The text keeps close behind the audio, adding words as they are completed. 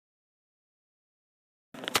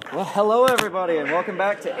Well, hello everybody, and welcome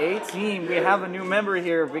back to A-Team. We have a new member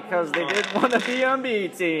here because they didn't want to be on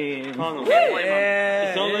B-Team. Connell,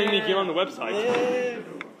 it's not letting me get on the website.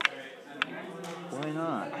 Why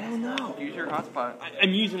not? I don't know. Use your hotspot.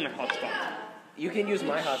 I'm using my hotspot. You can use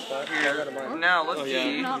my hotspot. Here, go to mine. Now, let's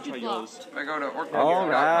see. Not be blocked. I go to Orca.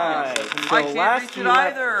 Alright, so I can't last reach we it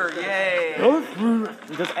either! Yay!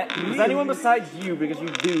 Does anyone besides you, because you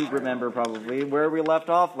do remember probably, where we left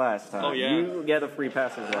off last time? Oh, yeah. You get a free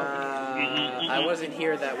pass as well. I wasn't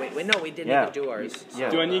here that way. Wait, no, we didn't Yeah. even do ours. Yeah.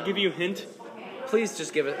 Do I need to give you a hint? Please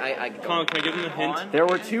just give it. Connell, can I give him a hint? There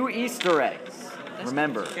were 2 Easter eggs.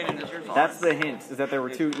 Remember, Shannon, is yours on? that's the hint, is that there were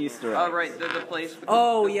 2 Easter eggs. Oh, right, the place with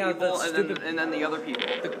Oh, the yeah, people the and then the other people.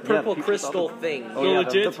 The purple people crystal thing. Oh yeah, the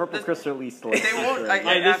legit? purple crystal Easter egg. They won't. I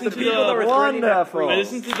After listened to people that were threatening that Wonderful. I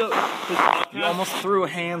listened to the podcast. You almost threw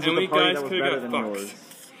hands And with we a party guys that was could've better got than fucked. yours.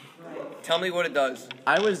 Tell me what it does.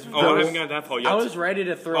 I was. Oh, I haven't got that far yet. I was ready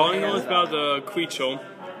to throw. All I know hands is about the Creature,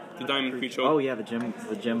 the Diamond Creature. Oh yeah, the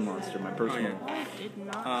gem monster, my personal. Did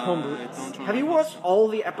not. Have you watched all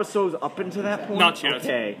the episodes up until that point? Not yet.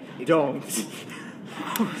 Okay, don't.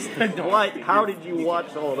 What? How did you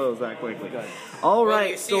watch all those that quickly? All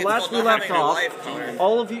right. So last we left off,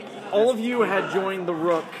 all of you had joined the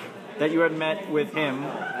Rook that you had met with him,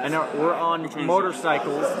 and we're on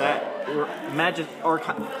motorcycles that were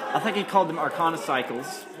I think he called them Arcana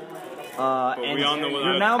cycles. And we all know what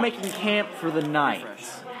you're that- now making camp for the night.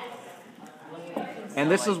 And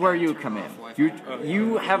this is where you come in.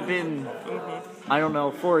 You have been, I don't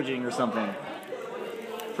know, foraging or something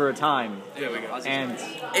for a time. There we go. And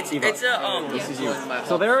It's a this is you.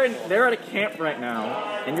 So they're at a camp right now,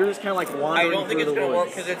 and you're just kind of like I wandering don't think through it's the gonna work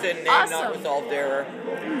woods. because it's a name Awesome. not resolved error,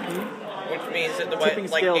 which means that the Tipping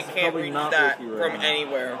like scales it can't probably reach not that with you right from now.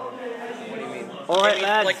 anywhere. All I right, mean,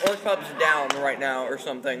 lads. like Orc Pub's down right now or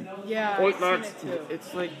something. Yeah, All I've right, seen lads. it too.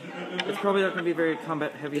 It's like it's probably not going to be a very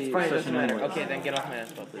combat heavy Fine, it doesn't session matter. anyways. Okay, then get off my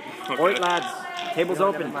ass, please. All right, lads. Tables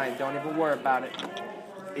Never open. mind. Don't even worry about it.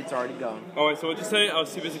 It's already gone. Alright, so what'd you say? I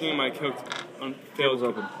was too busy getting my coat on Tables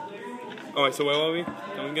failed. open. Alright, so where are we?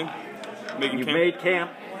 Going again? Making You've camp? made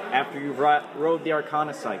camp after you rode the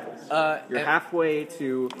Arcana cycles. You're halfway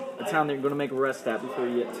to the town that you're going to make a rest at before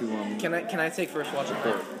you get to Can I take first watch of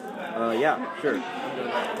court? yeah, sure. Go.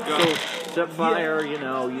 So Jetfire, you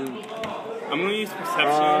know, I'm gonna use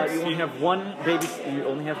perception. you only have one baby. You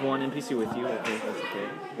only have one NPC with you. Okay, that's okay.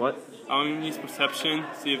 What? I'm gonna use perception,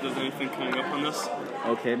 see if there's anything coming up on this.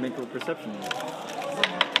 Okay, make a perception roll.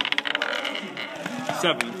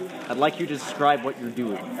 7. I'd like you to describe what you're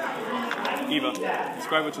doing. Eva,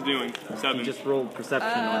 describe what you're doing. 7. You just rolled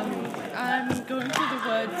perception on you. I'm going through the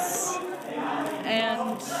woods,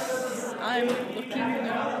 and I'm looking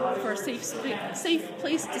for a safe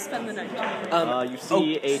place to spend the night. You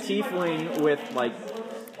see a tiefling with like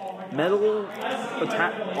metal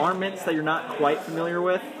armaments that you're not quite familiar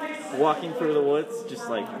with, walking through the woods, just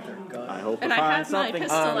like I hope And to I find have my something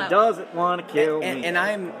pistol that out. doesn't want to kill me. And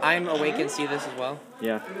I'm awake and see this as well.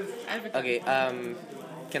 Yeah, I have a gun. Okay.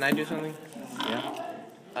 Can I do something?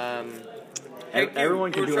 yeah. Hey,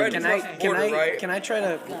 Everyone can we're do trying it. to Can I cross the can border, I right? can I try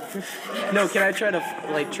to no? Can I try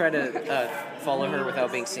to follow her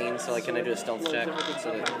without being seen? So like, can I do a stealth check?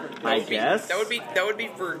 So that, I guess. That would be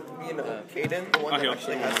for Caden, the one that here.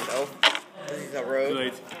 actually has stealth. He's a Too rogue.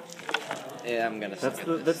 late. yeah, I'm gonna. That's suck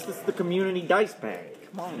the at this. that's the community dice bag.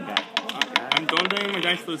 Come on, guys. I'm donating my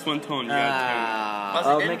dice for this one tone. You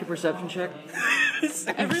gotta Make a perception check.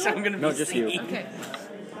 I'm gonna be No, just you. seen. Okay.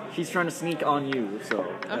 She's trying to sneak on you, so.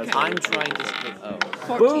 that's Okay. I'm trying to speak. Oh,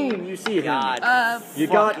 14. Boom! You see him. God. You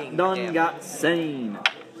got fucking done, damn. got sane.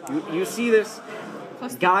 You see this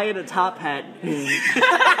Plus guy in a top hat.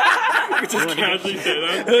 just casually say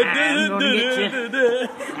that.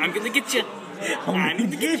 I'm gonna get you. I'm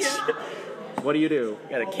gonna get you. What do you do?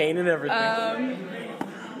 Got a cane and everything.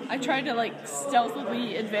 I tried to like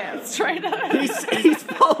stealthily advance, try to. He's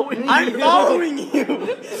following you. I'm following you.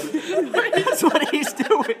 That's what he's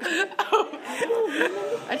doing.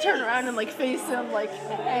 I turn around and like face him, like,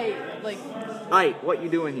 hey, like, Ike, what you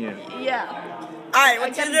doing here? yeah. Alright,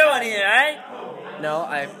 what you doing here, alright? No,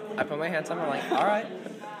 I put my hands on. I'm like, all right.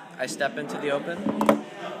 I step into the open.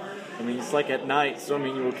 I mean, it's like at night, so I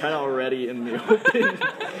mean, you were kind of already in the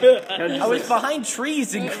open. I was behind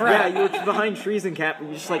trees and Yeah, crap. you were behind trees and cap, and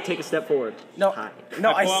you just like take a step forward. No, Hi.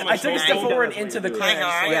 no, I pull out my I took a sword. step forward That's what into you the do. clearance.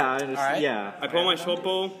 Hang on. Yeah, I understand. Alright. Yeah. I pull my short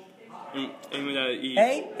bow and aim it at Eve.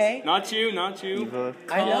 Hey. Not you. Eva.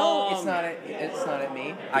 I know it's not at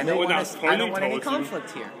me. I don't Well, want that's I don't want any pointing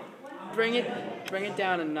towards you. conflict here. Bring it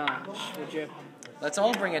down a notch, would you? Let's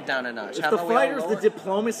all bring it down a notch. If How the about we all fighter's the lower-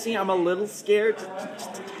 diplomacy, I'm a little scared.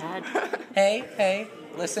 Just a tad. Hey,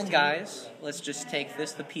 listen, guys. Let's just take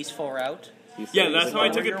this the peaceful route. Yeah, that's how I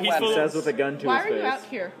took it Your peaceful. weapon. Says with a gun to Why his are face. you out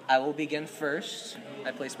here? I will begin first.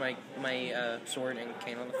 I place my sword and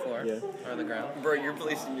cane on the floor Yeah. or the ground. Bro, you're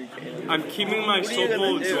placing your cane. I'm keeping my What are you gonna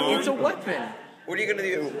soul do? drawn. It's a weapon. What are you gonna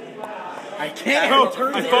do? I can't. Oh,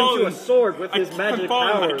 Turns I it fall. into a sword with his I'm magic falling,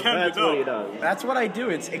 I powers. can't That's get what he up. does. That's what I do.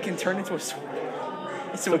 It can turn into a sword.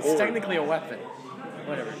 So it's Sword. technically a weapon.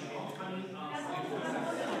 Whatever.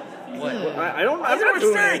 What? I'm not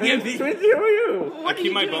doing anything. Twinsie, who are you? What are keep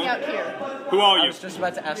you my doing bone. out here? Who are I you? was just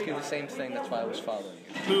about to ask you the same thing. That's why I was following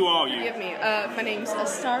you. Who are you? Forgive me. My name's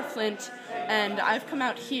Star Flint, and I've come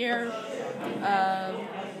out here.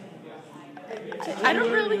 I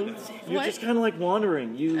don't really. You're what? just kind of like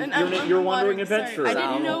wandering. And I'm You're wandering wandering, sorry. adventurer. I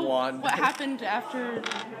didn't know Wand. what happened after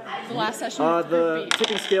the last session. with The Group B.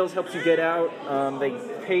 tipping scales helps you get out. They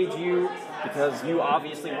paid you because you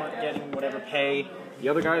obviously weren't getting whatever pay the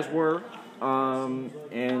other guys were, and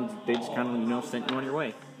they just kind of sent you on your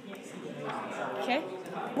way. Okay.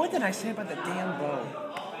 What did I say about the damn bow?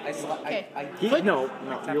 Okay. No,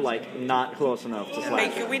 you're like not close enough to Hey,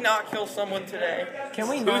 slash. can we not kill someone today? Can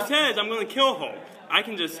we Who not? says I'm gonna kill her? I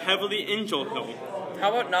can just heavily injure her. How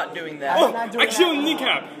about not doing that? Oh, not doing I shoot a that.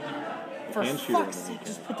 kneecap. For And shoot fuck's it. sake,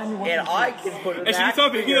 just put down your And weapon. I can put an And she's axe not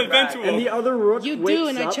in being your back. eventual. And the other rook You wakes do,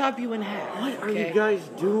 and I up. chop you in half. What are you guys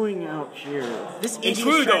doing out here? This idiot is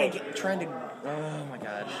Intruder. trying to. Oh my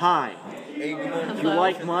god. Hi. Hey, good morning. You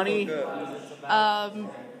like money?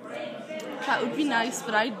 That would be nice,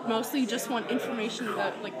 but I mostly just want information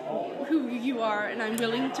about like who you are, and I'm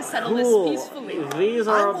willing to settle Cool. this peacefully. These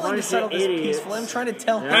are a I'm willing to bunch settle of this idiots peacefully. I'm trying to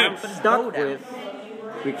tell him that I'm to put his bow stuck down.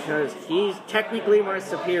 with because he's technically my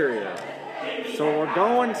superior. So we're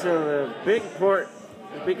going to the big port,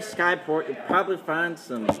 the big skyport. You'll probably find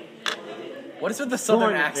some. What is with the southern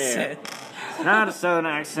Going there. accent? It's not a southern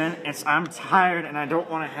accent. It's I'm tired and I don't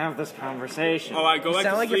want to have this conversation. Alright, go You back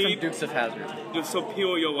sound to like you're from sleep. Dukes of Hazzard. Your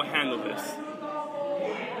superior will handle this.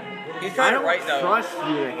 He's I kind of don't right though. trust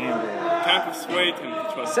you to handle it. Can't persuade him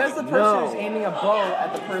to trust Says the me. person No. who's aiming a bow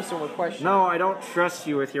at the person we're questioning. No, I don't trust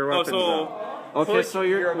you with your Oh, weapons. so though. Okay, put so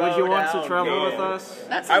your would you bow want to down, travel go. with us?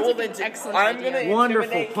 That I sounds will like an then. excellent I'm idea. gonna Wonderful.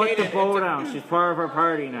 intimidate Put the Kaden bow into- down. She's part of our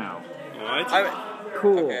party now. Alright.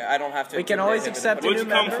 Cool. Okay, I don't have to. We can always intimidate him accept into a Where'd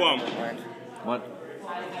new you come member. from? What?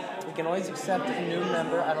 We can always accept a new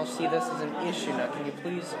member. I don't see this as an issue now. Can you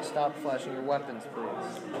please stop flashing your weapons,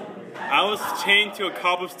 please? I was chained to a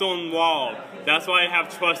cobblestone wall. That's why I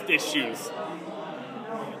have trust issues.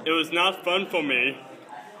 It was not fun for me.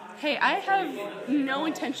 Hey, I have no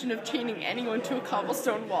intention of chaining anyone to a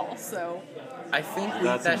cobblestone wall, so I think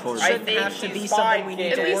That's that important. shouldn't I think have to be she's something fine, we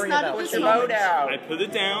need At to least worry not at about. this Put your bow moment. down. I put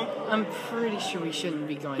it down. I'm pretty sure we shouldn't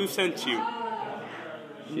be going. Who sent you?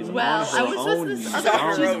 She's Well, on I her was with own this now.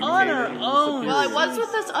 other- She's on her own. well, I was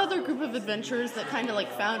with this other group of adventurers that kind of like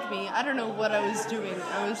found me. I don't know what I was doing.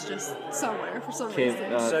 I was just somewhere for some Okay,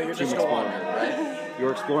 reason. So you're just team a wanderer, explorer. right?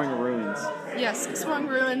 You're exploring the ruins. Yes, exploring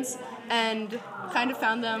ruins and kind of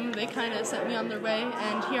found them. They kind of sent me on their way,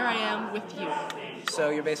 and here I am with you.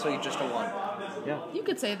 So you're basically just a wanderer. Yeah. You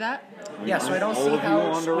could say that. Yeah, so I don't All see of you how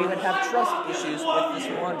wanderers. we would have trust issues with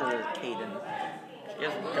this wanderer, Caden. He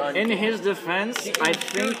has a gun. In his defense, She I can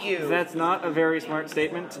think shoot you. that's not a very smart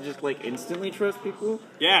statement to just like instantly trust people.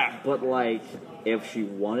 Yeah. But like, if she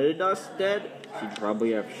wanted us dead, she'd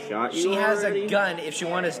probably have shot you She has already. a gun. If she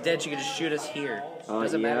wants us dead, she could just shoot us here.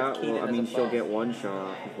 Doesn't matter Yeah, if Caden well, I has mean, a she'll bow. get one shot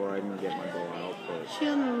off before I even get my bow out. But... She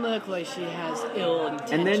doesn't look like she has ill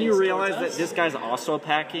intentions. And then you realize towards that us. this guy's also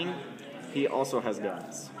packing. He also has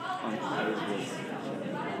guns. On his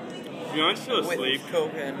You aren't still With asleep.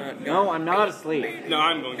 coke and gun. No, I'm not asleep. No,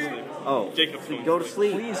 I'm going to sleep. Oh, Jacob's going go to to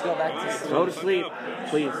sleep. Please go back to sleep. Go to sleep,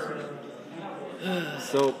 please.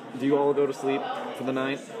 So, do you all go to sleep for the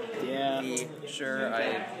night? Yeah. Sure,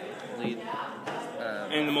 I lead.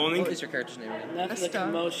 In the morning? What is your character's name again? Enough of the Star.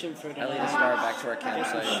 commotion for I lead tonight. a star back to our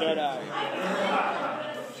campsite. Shut up.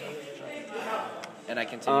 And I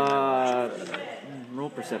continue. Roll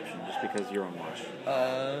perception, just because you're on watch.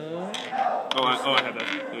 Oh, I have that.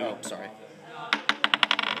 Oh, sorry.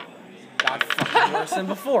 Got fucking worse than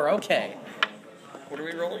before. Okay. What are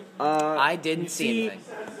we rolling? I didn't see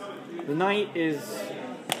anything. The night is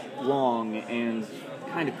long and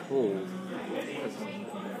kind of cold.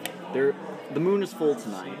 'Cause the moon is full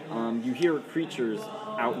tonight. You hear creatures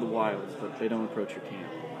out in the wilds, but they don't approach your camp.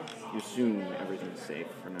 You assume everything's safe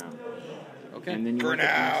for now. Okay. And then you For wake up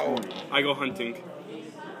the now. next morning. I go hunting.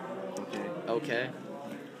 Okay. Okay.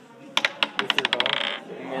 With your bow?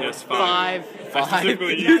 Yes, 5. 5.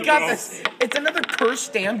 Specifically You use got the this. It's another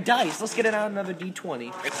cursed damn dice. Let's get it out another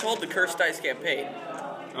D20. It's called the Cursed Dice Campaign.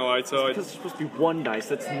 Alright, so Because it's supposed to be one dice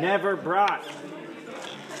that's never brought.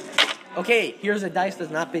 Okay, here's a dice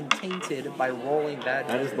that's not been tainted by rolling bad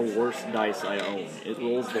That dice. is the worst dice I own. It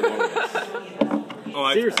rolls the lowest.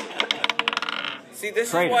 alright. Seriously. See,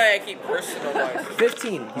 this Traitor. is why I keep personalizing.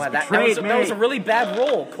 15. Wow, that betrayed was a me. really bad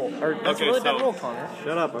roll, Or that's Okay, a really bad so- roll, Connor.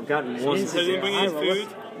 Shut up, I've gotten one. Wasn't Taylor bringing Ira, food?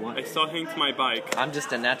 what? I saw him to my bike. I'm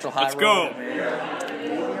just a natural high Let's roller.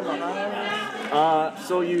 go.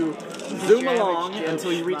 So you zoom along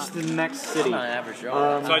until you reach the next I'm city. not an average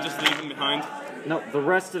roller. So I just leave him behind. No, the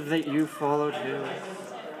rest of it you follow too.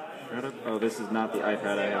 Shut up. Oh, this is not the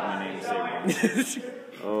iPad I have my name saved on.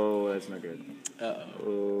 Oh, that's not good.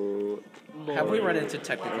 Oh, Have we run into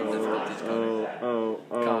technical difficulties, Connor? oh.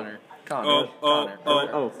 Connor. Oh,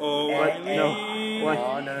 Connor. Oh, what? No. What?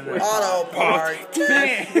 Oh, no. Auto part.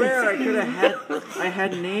 I swear I could have I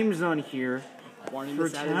had names on here Warning, for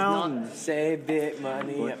that is not. towns. Save bit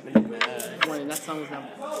money. Warning, that song is not.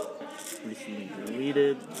 Recently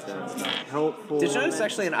deleted. That's not helpful. Did you know there's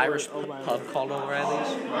actually an Irish pub called O'Reilly's?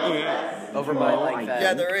 Oh, yeah. Over by No, I like that.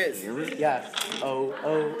 Yeah, there is. Yeah.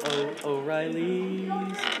 O'Reilly's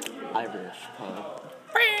Irish pub.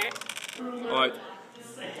 Alright.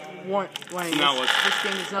 Warning, Now what? this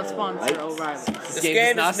game does not sponsor O'Reilly. This game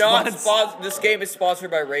game is is not not sponsored. This game is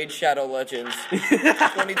sponsored by Raid Shadow Legends,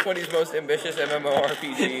 2020's most ambitious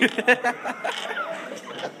MMORPG.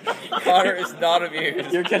 Connor is not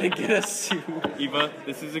amused. You're gonna get us sued. Eva,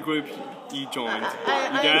 this is a group you joined.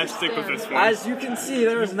 I You gotta stick with understand. this one. As you can see,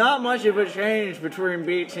 there's not much of a change between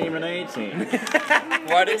B team and A team.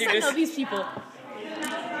 Why did you I know just? these people.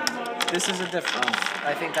 This is a difference.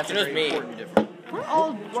 I think that's She a knows very me. important difference. We're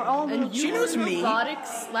all And you she knows were in me.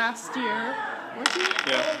 robotics last year, weren't you?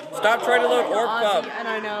 Yeah. Stop trying to load Orc Ozzy, Pub. and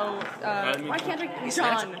I know. Why can't I?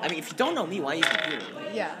 John. I mean, if you don't know me, why are you even here?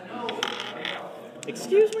 Yeah.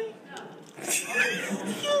 Excuse me?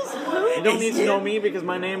 You don't need to know me because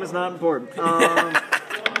my name is not important. Of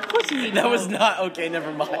course you need That was not okay.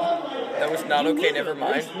 Never mind. That was not okay. Never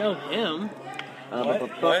mind. to know him. No,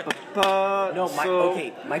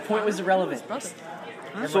 my point was irrelevant.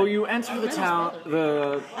 So you enter the town,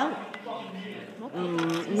 the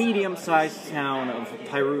medium-sized town of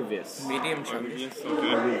Pyruvius. Medium chunky. Yes, okay.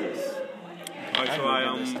 Pyruvius. Alright, so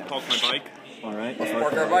I park my bike. All right.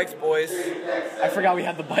 Park our bikes, boys. I forgot we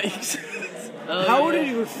had the bikes. How did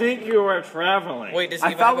you think you were traveling? Wait, does I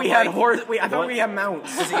Eva thought have a we had bike? horse. Wait, I thought What? we had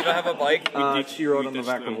mounts. Does Eva have a bike? She rode on the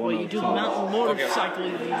back of one Well, of you do them. mountain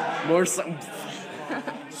motorcycling. More something.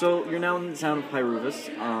 So you're now in the town of Pyruvis.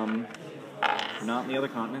 You're not in the other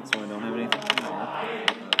continent, so I don't have anything to know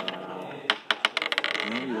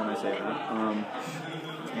you when I say that.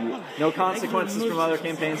 No consequences from other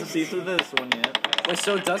campaigns to see through this one yet. Wait,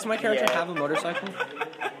 so does my character have a motorcycle?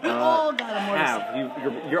 We all got a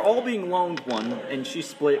motorcycle. You're all being loaned one, and she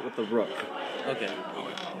split with the rook. Okay.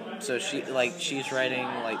 So she's riding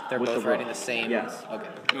they're With both the riding rook. the same. Yes. Okay.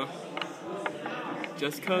 No.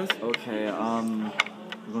 Just cause? Okay, I'm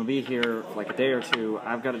gonna be here for like a day or two.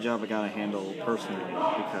 I've got a job I gotta handle personally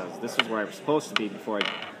because this is where I was supposed to be before I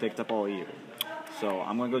picked up all of you. So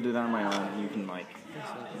I'm gonna go do that on my own, and you can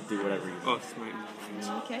do whatever you want. Oh, smart.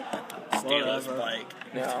 Okay. Steal his bike.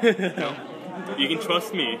 No. You can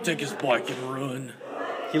trust me. Take his bike and run.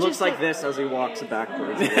 He looks like this as he walks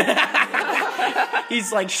backwards.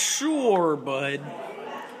 He's like, sure, bud.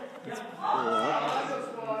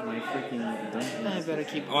 My freaking dungeon. I better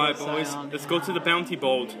keep a Alright, close eye boys, on. let's go to the bounty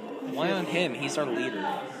boat. Why on him? He's our leader.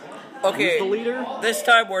 Who's Okay, the leader? this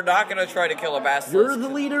time we're not gonna try to kill a basilisk. You're the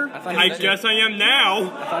leader? I thought I he was, guess I am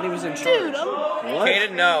now. I thought he was in charge. Dude, I'm What?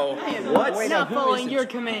 Kaden, no. What? not who following is it? your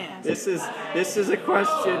commands. This is a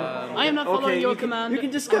question. I am not following Okay, your you can, command. you can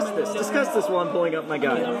discuss this. Discuss this while I'm pulling up my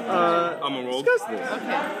guide. I'm a roll. Discuss this.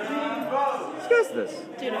 Discuss this.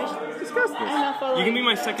 Dude, Discuss I'm this. not following. You can be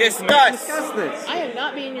my second. Discuss! Discuss this. I am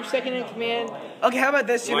not being your second in command. Okay, how about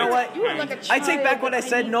this? You know what? You are like a child. I take back what I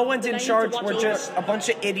said. No one's that in I need to charge. watch We're over. just a bunch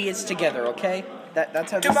of idiots together. Okay?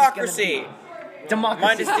 That's how this Democracy! Is gonna be. Democracy.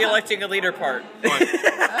 Minus the electing a leader part. Alright.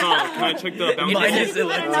 Can I check the bounty Mine boat? is We've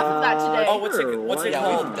had enough of that today. Oh, what's it Yeah,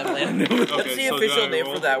 called? we definitely. What's Okay, the so official do I name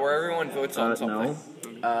roll? for that, where everyone votes on something?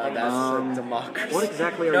 No. That's democracy. What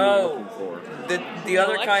exactly are No. you looking for? The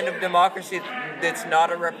other kind of democracy that's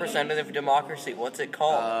not a representative democracy. What's it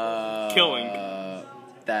called? Killing.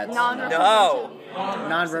 That's No!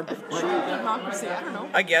 non-representative. Democracy. I don't know.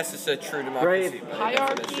 I guess it's a true democracy. by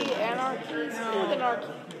Hierarchy, definition. anarchy, smooth anarchy.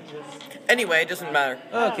 Anyway, it doesn't matter.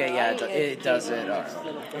 Okay, yeah, it does it. All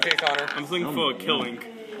right. Okay, Connor. I'm just looking for a killing.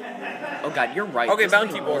 Oh god, you're right. Okay, This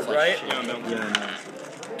bounty thing board, rolls like right? shit. Yeah, I'm down. Yeah,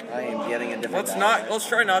 I am getting a different. Let's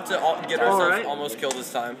try not to get ourselves Alright. almost killed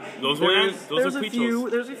this time. Those there's are a Quechos. few.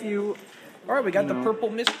 There's a few. All right, we got the No. purple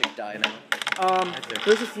mystic die now.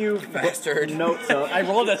 There's a few Bastard. notes up. I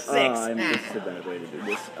rolled a 6. This is a bad way to do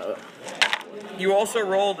this. You also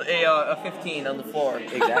rolled a 15 on the floor.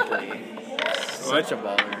 Exactly. Such a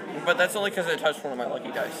baller. But that's only because I touched one of my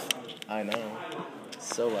lucky dice. I know.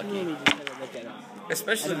 So lucky.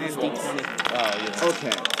 Especially these ones. Oh yeah.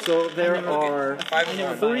 Okay, so there are 5 and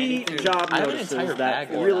 1. 3 job I have an notices entire that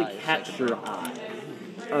bag of really dice, catch actually. your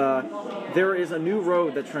eye. There is a new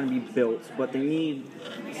road that's trying to be built, but they need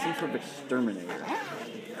some sort of exterminator.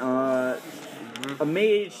 A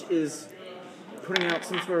mage is putting out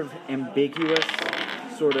some sort of ambiguous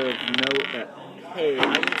sort of note that, hey,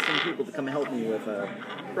 I need some people to come help me with a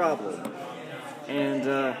problem. And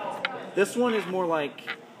this one is more like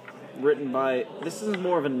written by, this is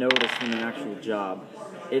more of a notice than an actual job.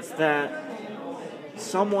 It's that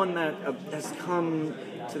someone that has come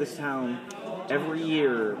to this town every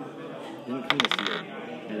year didn't come this year,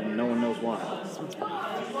 and no one knows why.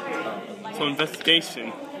 So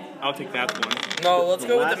investigation. I'll take that one. No, let's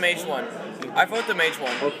go with the mage one. I vote the mage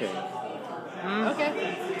one. Okay.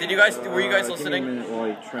 Okay. Were you guys Give me a listening? minute while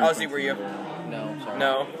you try Ozzy, were you? No, sorry.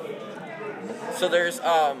 No. So there's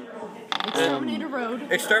Exterminator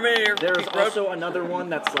Road. Exterminator There's Road. also another one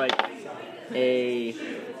that's like a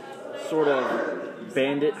sort of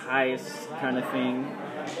bandit heist kind of thing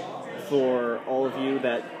for all of you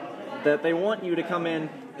that they want you to come in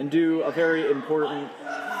and do a very important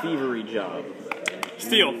thievery job.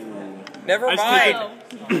 Steal. Never I mind.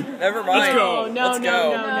 still Never mind. Let's go. No, Let's no,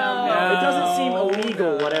 go. no, no. It doesn't seem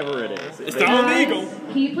illegal, whatever it is. It's not illegal.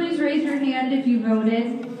 Can you please raise your hand if you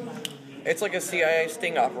voted? It's like a CIA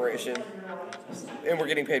sting operation. And we're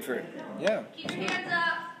getting paid for it. Yeah. Keep your hands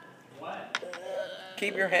up.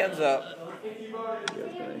 Keep your hands up.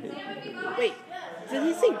 Wait, did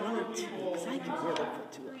he say 1 or 2? Because I can really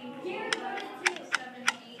put 2 up.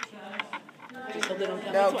 Just so they don't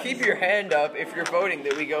count Now twice. keep your hand up if you're voting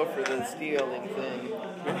that we go for the stealing thing.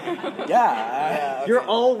 Yeah. Yeah, You're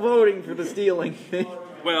all voting for the stealing thing.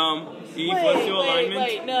 Well, Eve, let's do alignment.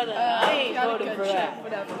 Wait, no, I ain't Got a voting good for check, that.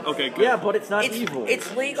 whatever. Okay, good. Yeah, but it's not evil.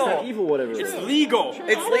 It's legal. It's not evil, whatever it It's is. legal.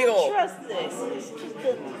 It's I legal. don't trust this. It's just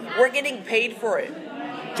a... We're getting paid for it.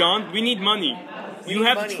 John, we need money. You need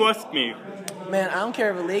have money. to trust me. Man, I don't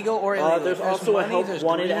care if illegal or illegal. There's If also a money, help there's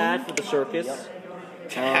wanted greed. ad for the circus.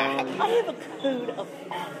 I have a code of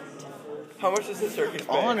How much does the circus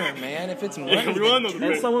pay? Honor, man. If it's money, Yeah, we want to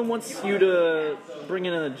And someone wants you to bring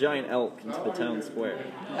in a giant elk into the town square.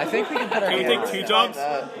 I think we can put our Can we hands take 2 down.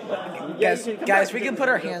 jobs? Guys, we can put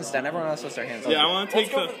our hands down. Everyone else puts their hands down. Yeah, I want to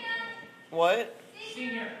take Let's go the. for- What?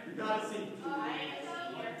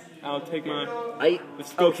 I'll take my.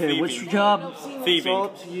 Let's go Okay, which thieving. job? It's all Thieving.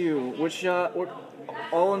 up to you. Which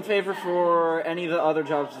all in favor for any of the other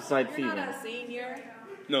jobs besides thieving?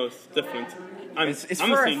 No, it's different. It's I'm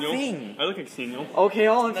for a a senior. thing. I look like senior. Okay,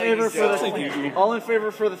 all in favor for job. all in favor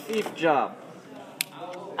for the thief job.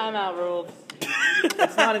 I'm outruled.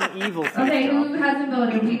 It's not an evil thief Okay, job. who hasn't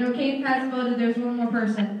voted? We know Kate hasn't voted. There's one more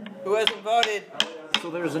person. Who hasn't voted? So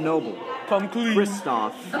there's a noble, Come clean.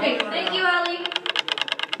 Christoph. Okay, thank you, Ali.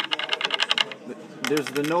 There's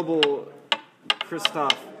the noble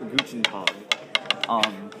Christoph Gutentag.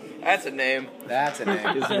 That's a name. That's a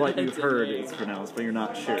name. Is what you've heard it's pronounced, but you're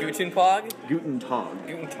not sure. Gutenpog? Gutentag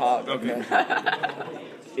Gutentag.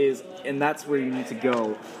 Okay. and that's where you need to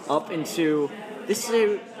go up into. This is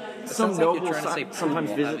a. Some sounds like you're noble trying to say sometimes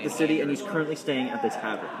poodle, visit I the mean. city, and he's currently staying at the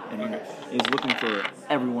tavern, and is looking for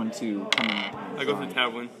everyone to come in. I go to the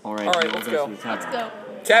tavern. All right, All right, we'll let's go. to the tavern. Go.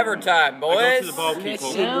 Tavern time, I go to boys. the ball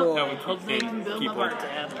people. Well, That one hopefully I can didn't build keep my one. bar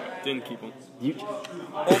tab. Didn't keep one. You,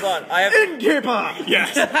 Hold on. I have. Innkeeper!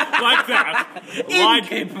 Yes, like that. Like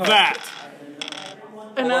that.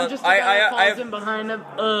 And Hold I'm on, just the I- guy I- that I falls have- in behind him.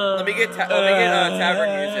 Let me get tavern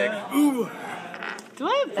music. Do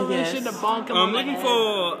I have permission to bonk him I'm on the looking head?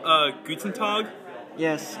 for Gutentag.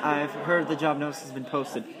 Yes, I've heard the job notice has been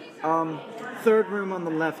posted. Third room on the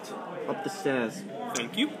left, up the stairs.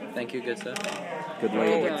 Thank you. Thank you, good stuff. Good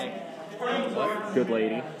lady. Okay. Good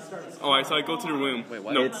lady. Alright, so I go to the room. Wait,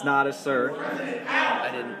 what? No, It's not a sir. I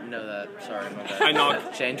didn't know that. Sorry about that. I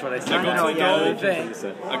knock. Change what I I said. go No, to the yeah, door. that's what you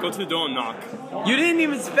said. I go to the door and knock. You didn't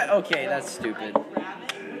even okay, that's stupid.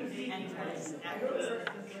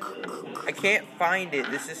 I can't find it.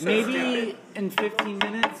 This is so Maybe stupid. in 15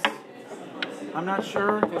 minutes. I'm not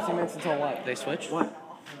sure. 15 minutes until what? They switch? What?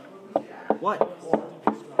 What?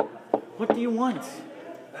 What do you want?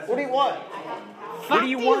 What do you want? What do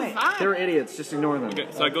you want? They're idiots. Just ignore them. Okay,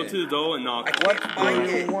 so I go to the door and knock. What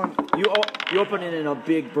do you want? You open it and a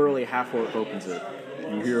big burly half-orc opens it.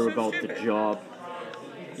 You hear about the job.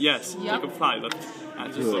 Yes, Yep. take a 5 left.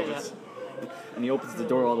 Just Good. like this. And he opens the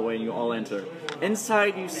door all the way and you all enter.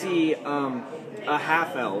 Inside you see a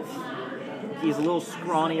half-elf. He's a little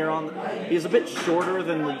scrawnier he's a bit shorter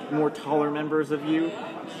than the more taller members of you.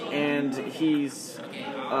 And he's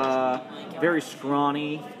very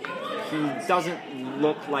scrawny. He doesn't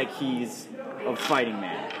look like he's a fighting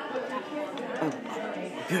man. Oh,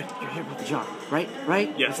 good. You're here about the job, right?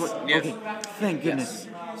 Right? Yes. Yes. Okay. Thank goodness.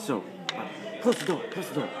 So, close the door. Close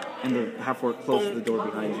the door. And the half-orc closes the door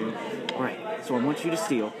behind you. All right. So I want you to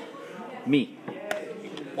steal me.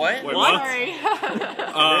 What? Wait, what?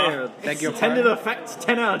 Sorry. Beg your 10 to the effect.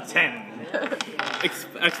 10 out of 10.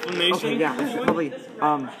 Explanation? Okay. Yeah. I should probably.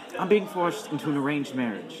 I'm being forced into an arranged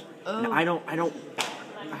marriage. And I don't.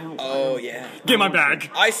 Oh yeah. Get my bag.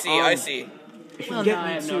 I see. If you Well, get no, I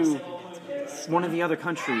me have to no one of the other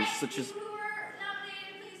countries, such as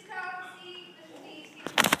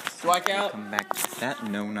Do I count? Come back to that.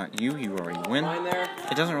 No, not you. You already win. Mine there.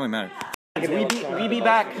 It doesn't really matter. we be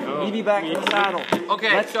back in the saddle.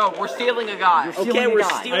 Okay, so we're stealing a guy. Okay, we're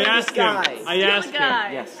I stealing this asked him. guy. I asked him.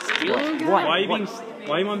 guy. Yes. Stealing What? Why you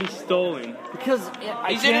want to be stolen? Because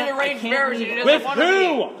I He's in can't. an arranged I can't marriage. leave- He doesn't With want to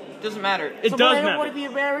who? be. Doesn't matter. It Someone does I don't want matter. to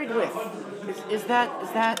be married with. Is that?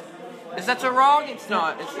 Is that so wrong? It's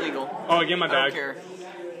not. It's legal. Oh, get my I don't bag. care.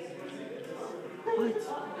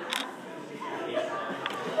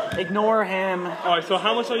 Ignore him. Alright, so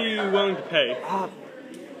how much are you willing to pay? I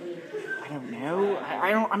don't know.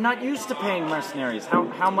 I'm not used to paying mercenaries.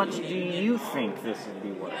 How much do you think this would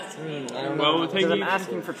be worth? Well, we'll take Because I'm you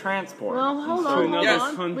asking for transport. Well, hold to on, hold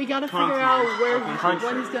another on. We gotta country. figure out where Country.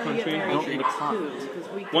 when he's gonna get Country. married Don't need a to. con. 'Cause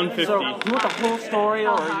we 150. So, do you want the whole story, or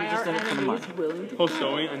How are high you just in our it for the enemy money? is willing to Whole go.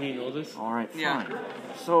 story, I need all this. All right, fine. Yeah.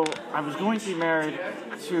 So I was going to be married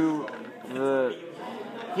to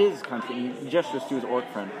his country. He gestures to his orc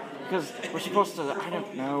friend because we're supposed to, I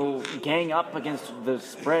don't know, gang up against the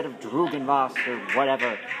spread of Drugenvas or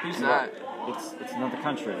whatever. Who's that? It's another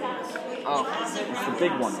country. Oh. It's the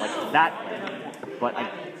big one, like that way. But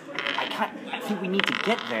I think we need to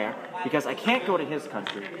get there because I can't go to his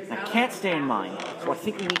country and I can't stay in mine. So I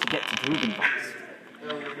think we need to get to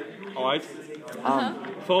Drugenvas. Alright.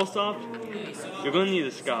 First off, you're gonna need a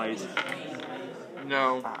disguise.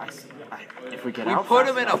 No. If we get We out put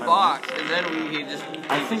fast him in a enough, I box, and then he just.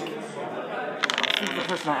 I think the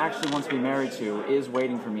person I actually want to be married to is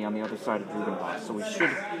waiting for me on the other side of Drugenbos, so we should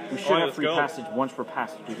Alright, have let's free go. passage once we're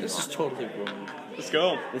past This is Drugenbos. totally wrong. Let's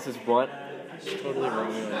go. This is what? Totally Romeo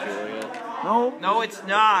and Juliet. No. No, it's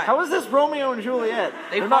not. How is this Romeo and Juliet?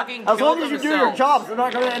 They They're not, fucking as long killed as you do your themselves. jobs, they're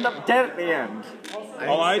not going to end up dead at the end.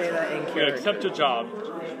 Alright, say that in we character. accept your job.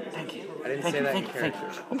 Thank you. I didn't Thank say you, that thank in you, thank you.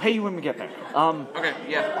 character. We'll pay you when we get there. Okay,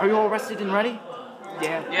 yeah. Are you all rested and ready?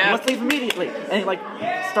 Yeah. Yeah. Let's leave immediately. And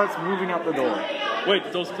he starts moving out the door. Wait,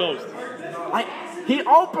 the door's closed. He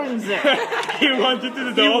opens it. He runs into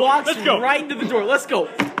the He door. walks Let's go. right into the door. Let's go.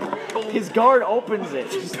 His guard opens it.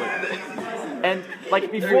 And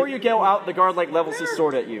before you go out, the guard levels his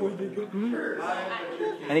sword at you.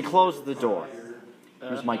 And he closes the door.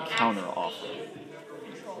 Here's my counter offer.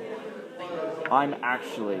 I'm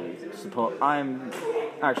actually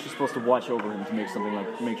supposed to watch over him to make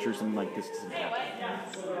sure something like this doesn't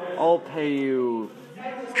happen. I'll pay you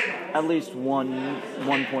at least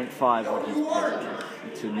 1.5 what he's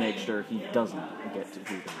paid to make sure he doesn't get to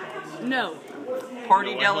do the boss. No.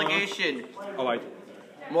 Party delegation. Alright.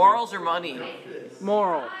 Morals or money?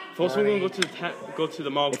 Moral. First, we're gonna go to the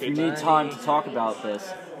market. If you need time to talk about this,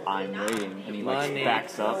 I'm waiting. And he Money.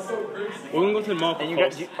 backs up. We're gonna go to the market And you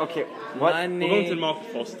first. okay? What? We're going to the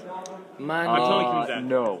market first. Money. I'm telling him that.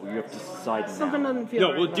 No, you have to decide Something now. doesn't feel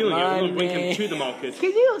No, right. we're doing it. We're gonna bring Money. him to the market.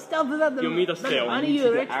 Can you stop that? You'll meet us there. Money, You you need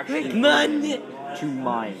to rich actually prick. Money. to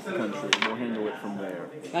my country. We'll handle it from there.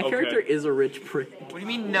 My Okay. character is a rich prick. What do you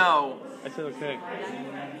mean no? I said okay.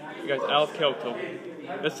 You guys out of character.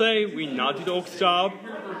 Let's say we not do the orc's job,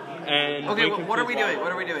 and Okay, bring him what to are we his- doing?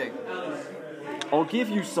 What are we doing? I'll give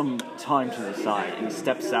you some time to decide. He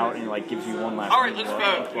steps out and gives you one last. All right, let's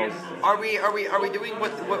look. vote. Are we doing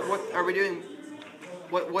what are we doing?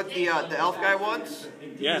 What the elf guy wants?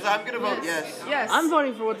 Yes. Because I'm gonna vote yes. Yes. I'm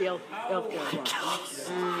voting for what the elf guy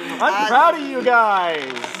wants. I'm proud of you guys.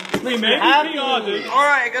 He may be happy. chaotic. All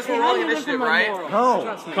right, I guess we're Hey, rolling I'm gonna initiative, look at my right? morals. No.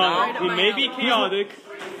 Trust me. Connor, he may be chaotic.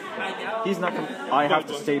 He's not. I have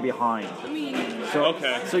to stay behind. So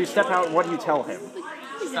Okay. So you step out. What do you tell him?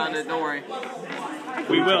 Found it. Don't worry. I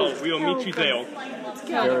We will meet you there.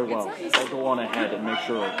 Very well. I'll go on ahead and make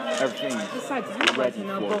sure everything is ready for you.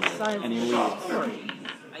 And he leaves.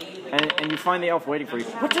 And you find the elf waiting for you.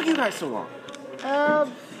 What took you guys so long?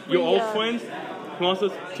 Your old friend wants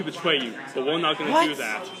us to betray you, but we're not going to do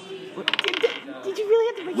that. Did you really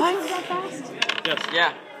have to break it that fast? Yes.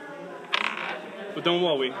 Yeah. But don't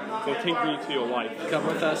worry, we'll take you to your life. Come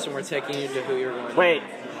with us, and we're taking you to who you're going. Wait.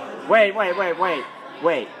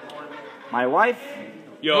 My wife?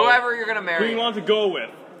 Yo, Whoever you're gonna who marry. you want to go with?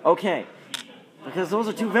 Okay. Because those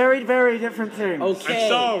are two very, very different things. Okay. I'm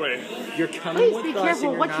sorry. You're coming Please be with us, careful and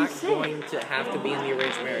you're what you not say. going to have to be in the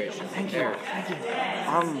arranged marriage. Thank you.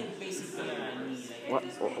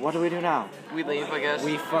 What do we do now? We leave, I guess.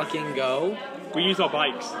 We fucking go. We use our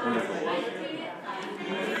bikes.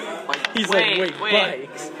 He's wait. like, wait,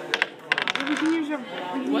 bikes. We can use our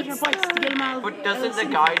bikes to get him out of But doesn't the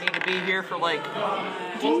guy need to be here for like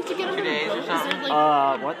Do you need to get on 2 a days or boat? Is something? there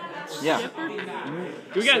like What? Yeah.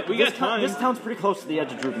 We got time. This town's pretty close to the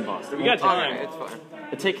edge of Drugenbost. We got time. Okay, it's fine.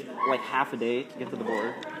 It'd take like half a day to get to the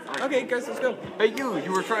border. Okay, guys, let's go. Hey, you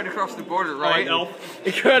were trying to cross the border, Alright, right? elf.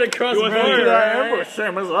 You gotta cross You the want to border. do that? ambush,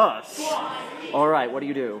 same as us. All right, what do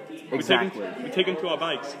you do? Exactly. We take him to our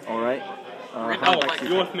bikes. All right. How many Elf, bikes do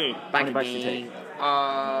you you're take? with me. How many bikes do you take?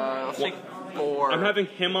 Let's take 4. I'm having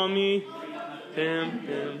him on me.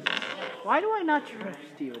 Him. Why do I not trust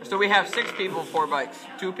you? So we have 6 people, 4 bikes.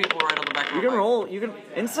 2 people right on the back of You the can bike. roll. You can.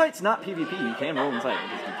 Insight's not PvP. You can roll insight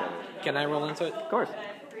against each other. Can I roll into it? Of course.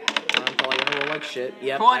 I'm probably gonna roll like shit.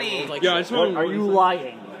 Yep. 20. I rolled like Yeah, I shit. just want Are you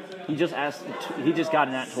lying? He just asked. He just got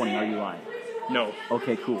an at 20. Are you lying? No.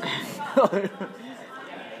 Okay, cool.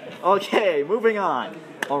 Okay, moving on.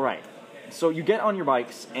 All right. So you get on your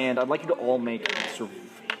bikes, and I'd like you to all make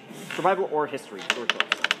survival or history. Your choice.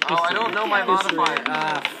 Oh, I don't know my modifier.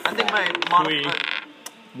 I think my modifier.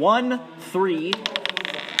 1, 3,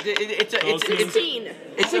 It's a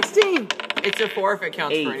 16. It's a 4 if it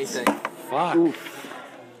counts 8. for anything. Fuck. Oof.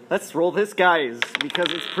 Let's roll this, guys, because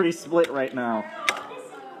it's pretty split right now.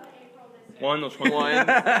 1 or 20. 1.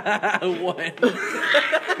 One.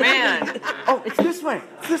 Man, Oh, it's this way.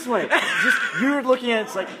 It's this way. Just you're looking at it,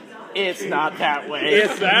 it's like it's not that way.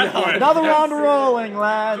 It's that way. Another round of rolling,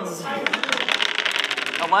 lads.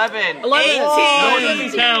 11. No, it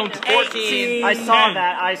doesn't count. 14. I saw 10.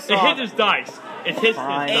 that. I It saw. hit his dice. It hit his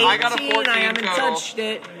Fine. dice. I got a 14 I haven't total. touched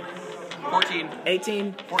it. 14.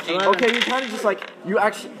 18. 14. Okay, you kind of just like you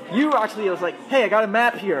actually was like, hey, I got a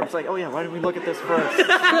map here. It's like, oh yeah, why didn't we look at this first? You're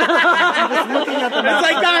just looking at the map.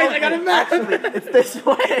 It's like, guys, I got a map. Actually, it's this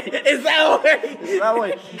way. Is that way? It's that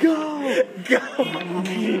way.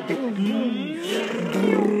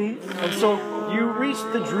 And so you reach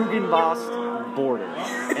the Drugenbost border,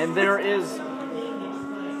 and there is,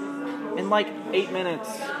 in like 8 minutes,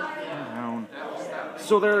 around.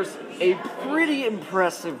 So there's a pretty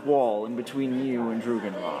impressive wall in between you and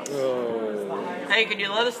Drugenbost. Hey, can you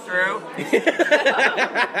let us through?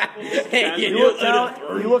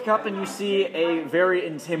 You look up and you see a very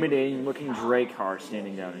intimidating-looking Dracar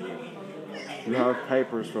standing down at you. You have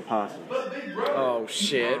papers for passage. Oh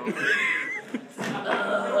shit. Where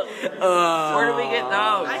do we get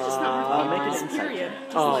those? I just not Make an this insight. period.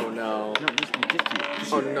 Oh no. No, just you.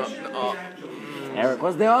 Oh no. Oh. Eric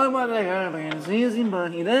was the only one that heard him season,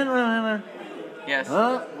 but he didn't remember. Yes.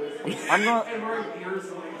 Huh? I'm not.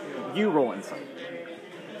 You roll insight.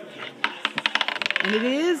 And it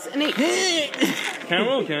is an 8. Can't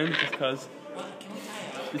roll again, just because.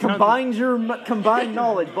 Combined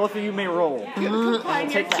knowledge. Both of you may roll.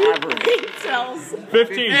 Take the average. cells.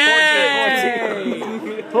 15.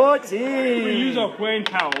 14. We use our brain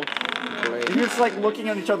power. And you're just like looking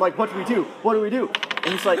at each other like, what do we do? What do we do?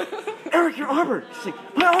 And it's like, Eric, your armor. She's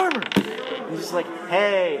like, my armor. And he's just like,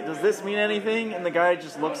 hey, does this mean anything? And the guy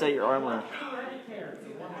just looks at your armor.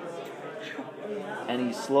 And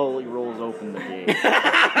he slowly rolls open the gate. So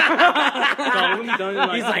we're gonna be done in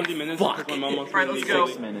like 20 minutes. Fuck. My mom wants Alright, to let's leave. go.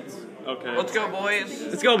 6 minutes. Okay. Let's go, boys.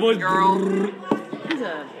 Let's go, boys. Girl. He's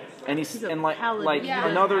a And he's a and like paladin. Yeah.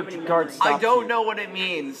 another guard stops I don't you. know what it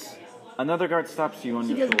means. Another guard stops you on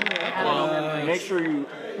He your doesn't shoulder. know.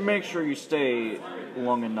 Make sure you stay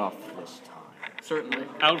long enough this time. Certainly.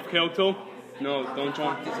 Out of character? No, don't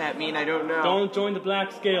join. What does that mean? I don't know. Don't join the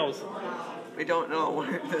black scales. We don't know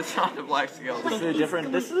what the sound of black scales. This is a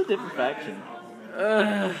different faction.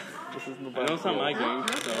 This isn't the I know it's not my game,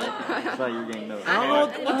 so. It's not your game, no.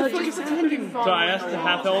 What the fuck is happening? So I asked the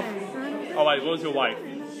half elf. Oh wait, what was your wife? I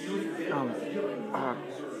don't know.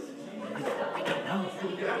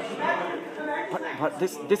 But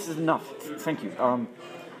this is enough. Thank you.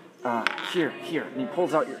 Here. And he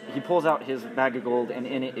pulls out his bag of gold, and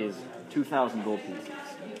in it is 2,000 gold pieces.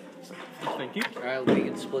 Thank you. Alright, we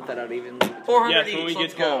can split that out evenly. 400 Yes, each. when we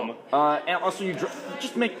Let's get go. home. And also,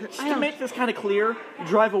 just to make this kind of clear, you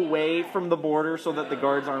drive away from the border so that the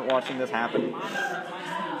guards aren't watching this happen.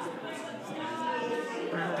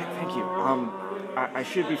 Thank you. I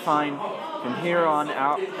should be fine from here on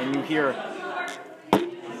out, and you hear.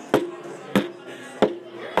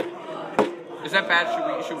 Is that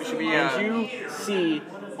bad? Should we? And you see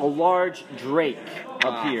a large drake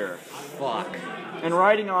appear, Fuck. and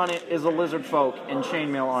riding on it is a lizard folk in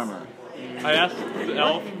chainmail armor. I asked the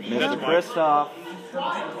elf. Mr. Kristoff,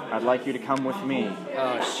 I'd like you to come with me.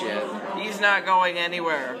 Oh shit. He's not going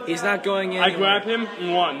anywhere. He's not going I anywhere. grab him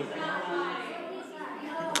and run.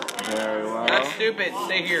 Very well. That's stupid.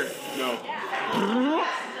 Stay here. No.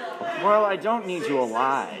 Well, I don't need you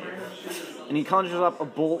alive. And he conjures up a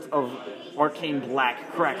bolt of arcane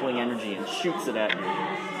black crackling energy and shoots it at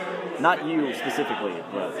you. Not you specifically,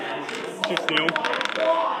 but Just new.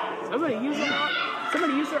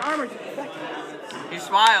 Somebody use their armor. He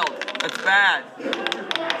smiled. That's bad.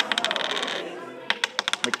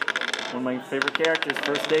 like one of my favorite characters'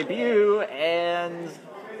 first debut, and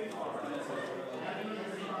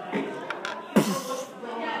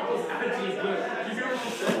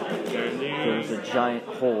there's a giant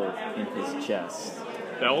hole in his chest.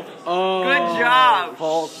 Elf. Good job.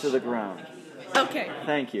 Falls to the ground. Okay.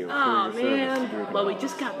 Thank you. Oh for your service to man. Groupie. Well, we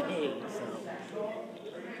just got paid.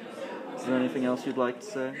 Is there anything else you'd like to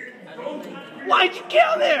say? Why'd you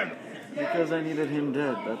kill them? Because I needed him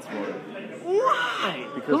dead, that's why. Why?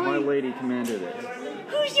 Because my lady commanded it.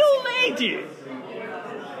 Who's your lady?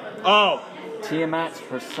 Oh. Tiamat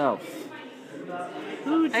herself.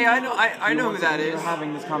 Hey, I know who that We're is.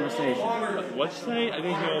 having this conversation. What'd you say? I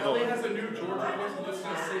didn't hear all the.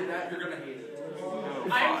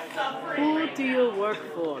 Who do you work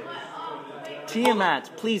for?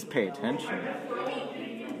 Tiamat, please pay attention.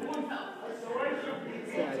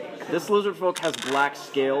 This lizard folk has black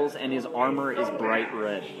scales and his armor is bright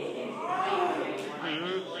red.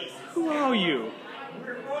 Who are you?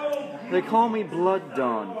 They call me Blood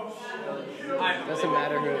Dawn. Doesn't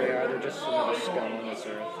matter who they are, they're just another scum on this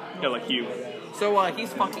earth. Yeah, like you. So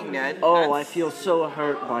he's fucking Ned. Oh, I feel so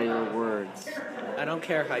hurt by your words. I don't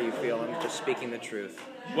care how you feel, I'm just speaking the truth.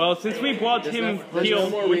 Well, since we brought him There's here no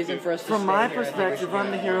more with reason you, for us to From stay my here. I think we perspective, should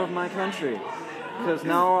I'm the go. hero of my country. Because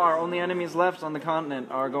now our only enemies left on the continent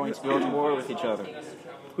are going to go to war with each other.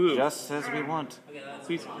 who? Just as we want.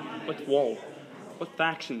 Please, what wall? What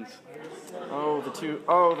factions?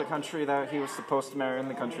 The country that he was supposed to marry and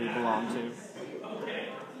the country he belonged to.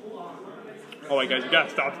 Oh my guys, you gotta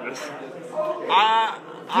stop this.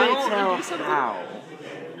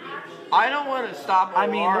 I don't want to stop. I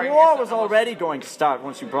mean, the war was already going to start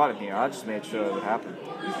once you brought him here. I just made sure it would happen.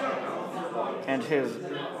 And his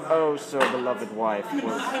oh so beloved wife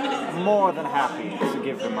was more than happy to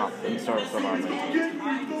give him up in service of our nation.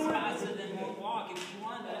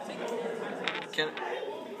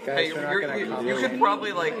 Guys, Hey, they're not gonna you come. could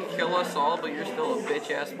probably kill us all, but you're still a bitch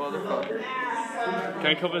ass motherfucker. Can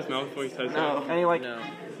I cover his mouth before he says No. Any No.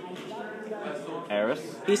 Eris?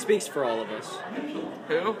 He speaks for all of us.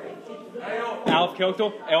 Who? that? Alf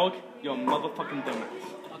Kilto, Elk, you're a motherfucking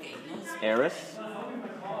dumbass. Eris?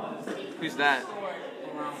 Who's that?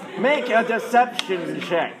 Make a deception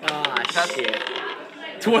check. Ah, That's- shit.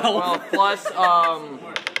 12. Well, plus.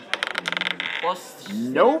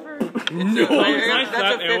 Nope. No, Can I that's a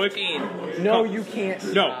slap Eric? 15. No, you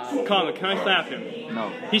can't. No, Connor, can I slap him? No.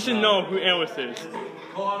 He should know who Ellis is.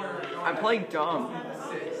 I'm playing dumb.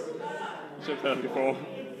 Should have said that before.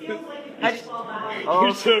 Oh,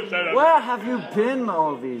 You should have said that. where have you been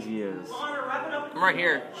all these years? I'm right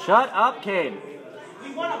here. Shut up, Cade.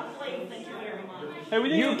 Hey, we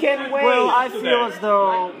didn't can wait. Well, I feel as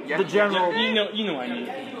though the general... You know what I mean.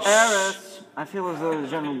 Eris, I feel as though the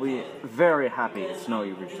general will be very happy to know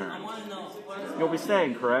you returned. You'll be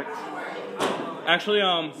staying, correct? Actually,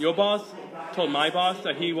 your boss told my boss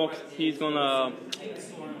that he's gonna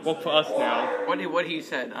work for us now. What he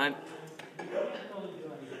said?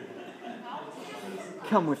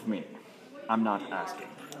 Come with me. I'm not asking.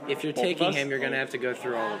 If you're Both of taking us? him, you're gonna have to go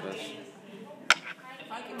through all of us.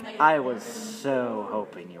 I was so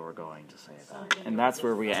hoping you were going to say that. And that's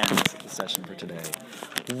where we end the session for today.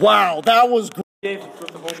 Wow, that was great.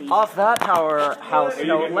 Off that powerhouse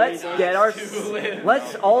note,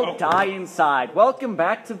 let's all die inside. Welcome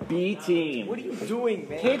back to B Team. What are you doing,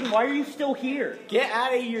 man? Caden, why are you still here? Get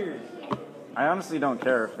out of here. I honestly don't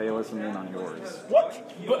care if they listen in on yours. What?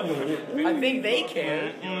 I think they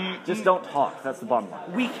care. Just don't talk. That's the bottom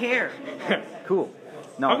line. We care. Cool.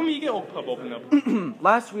 How No. come you get old pub opened up?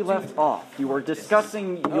 Last we left off, you were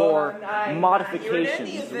discussing your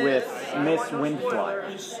modifications with Miss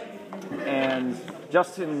Windfly. And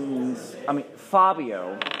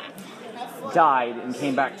Fabio died and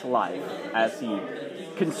came back to life as he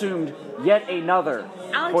consumed yet another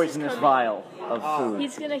Alex poisonous is vial of food.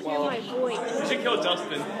 He's gonna hear my voice. We should kill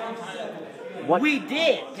Justin. What We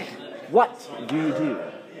did. What do you do?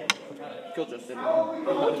 Kill Justin.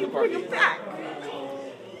 How'd you bring him back?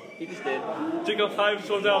 He just did. Jacob 5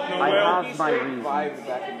 shows out of I nowhere. have my reason.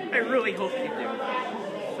 I really hope you do.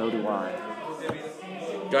 So do I.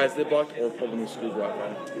 Guys, they blocked Orpal in the school's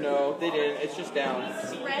Wi-Fi. No, they didn't. It's just down.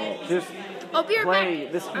 Just I'll be right play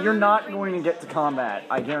back. this. You're not going to get to combat.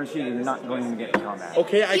 I guarantee you're not going to get to combat.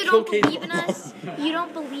 Okay, I You killed don't Case. believe in us? You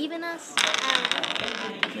don't believe in us?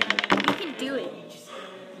 You can do it.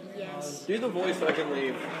 Yes. Do the voice so I can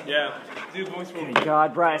leave. Yeah. Do the voice real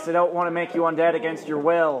God, Bryce, I don't want to make you undead against your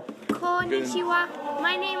will. Konnichiwa.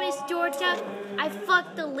 My name is Georgia. I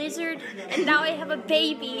fucked the lizard, and now I have a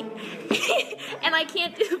baby. And I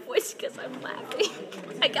can't do the voice because I'm laughing.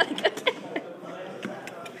 I gotta go.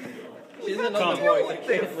 She's another voice. I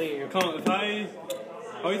can't leave. Come on, how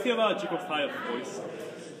do you feel about Jacob 5 voice?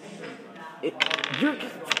 You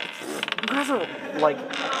guys are like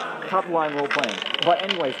top line role playing. But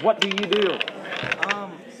anyways, what do you do?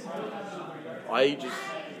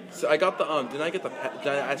 So I got the did I get the did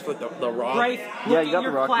I ask for the rock? Bryce, Yeah, look you got at the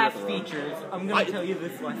your rock, you class got the rock. features. I'm gonna tell you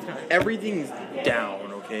this last time. Everything's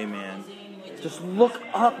down, okay, man. Just look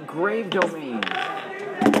up Grave Domain.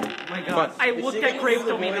 My God, I looked she at can Grave use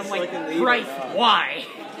the Domain. voice I'm so I like, can leave. Bryce, why?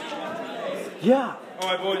 Yeah,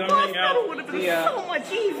 Alright, boys, I'm Well, heading that out. would have been Yeah. so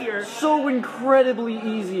much easier. so incredibly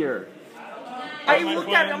easier. I my looked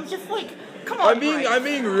at it. friends. I'm just like, come on, Bryce. I'm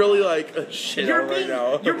being really like shit You're out right being,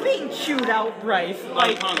 now. you're being chewed out, Bryce.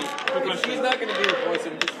 Like, Connell, quick If she's question. not gonna do the voice,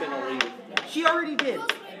 I'm just gonna leave. she already did.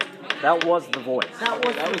 That was the voice. That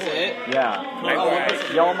was That was it? Yeah.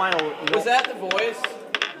 Oh, Y'all might. was that the voice?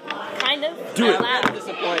 Kind of. Do it. I'm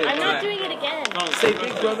disappointed. I'm not doing it again. Connell, Say quick Big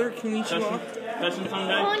question. Brother, Konnichiwa. Session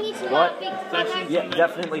Sunday? Konnichiwa, What? big brother. Yeah,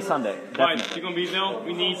 definitely Sunday. Right, Definitely. you gonna be there?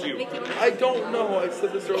 We need you. I don't know. I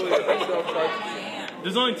said this earlier.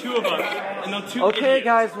 There's only 2 of us, and the 2 Okay, idiots.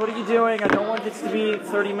 guys, what are you doing? I don't want this to be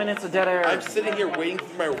 30 minutes of dead air. I'm sitting here waiting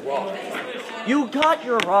for my rock. You got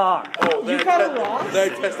your rock. Oh, You got a rock?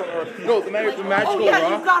 Then I test on rock. No, the magical Oh, yeah,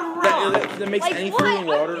 rock. you got a rock. That makes Like any what? food and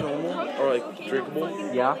water normal or like drinkable.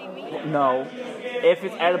 Yeah? No. If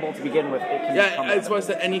it's edible to begin with, it can become Yeah, that's why I edible.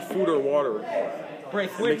 said any food or water. Bryce,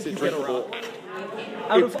 It where makes did it you get a drinkable. rock?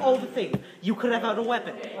 Out of all the things, you could have had a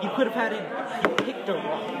weapon. You could have had it. You picked a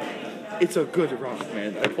rock. It's a good rock,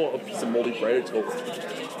 man. I pull a piece of moldy bread. It's go.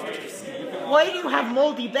 Why do you have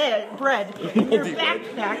moldy bread in your Moldy bread.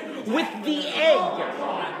 backpack with the egg?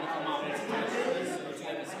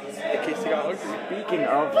 In case you got hungry. Speaking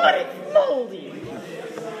of But it's moldy.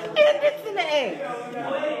 And it's an egg.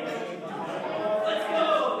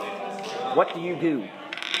 what do you do?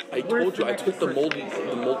 I told you I took the moldy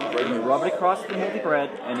bread. You rub it across the moldy bread,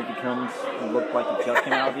 and it becomes look like it just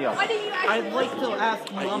came out of the oven. I'd like to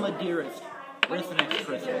ask Mama Dearest, where's the next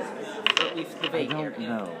Christmas? Or at least the I vacant. don't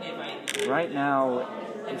know. Right now,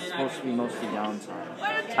 it's supposed to be mostly downtime.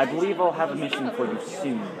 I believe I'll have a mission for you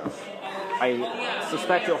soon. I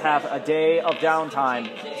suspect you'll have a day of downtime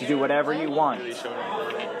to do whatever you want.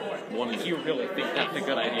 You really think that's a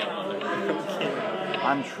good idea, Mother?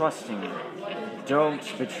 I'm trusting you. Don't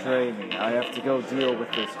betray me. I have to go deal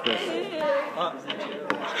with this Christmas.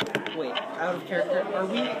 Wait, out of character. Are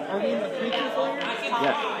we in the creature layer?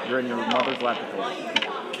 Yes, you're in your mother's laboratory.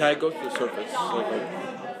 Can I go to the surface?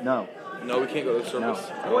 No. No, we can't go to the surface.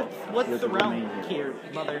 What's You the have to realm remain here,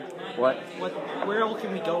 Mother? What? Where else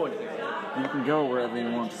can we go in here? You can go wherever you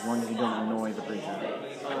want as long as you don't annoy the creature.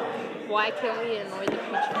 Why can't we annoy the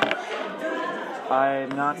creature? I'm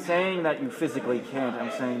not saying that you physically can't,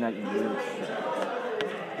 I'm saying that you really should.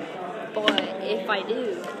 But if I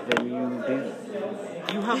do, Then you do.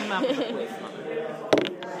 You have a map of the place,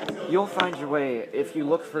 Mother. You'll find your way. If you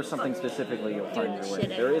look for something specifically, you'll find your way.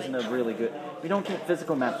 There isn't a really good... We don't keep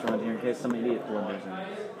physical maps around here in case some idiot blunders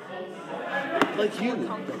in. Like you.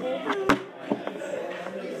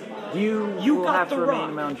 You will got have the to remain rock.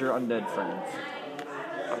 among your undead friends.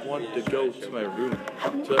 I wanted to go to my room,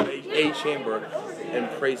 to a chamber, and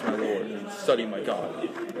praise my Lord and study my God.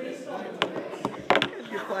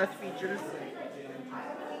 Your class features.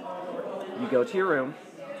 You go to your room,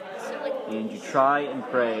 and you try and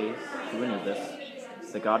pray to Anubis,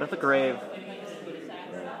 the god of the grave.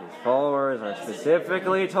 His followers are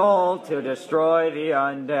specifically told to destroy the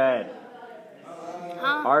undead.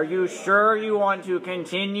 Huh? Are you sure you want to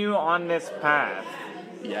continue on this path?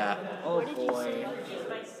 Yeah. Oh boy.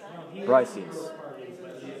 Bryces.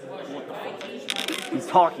 He's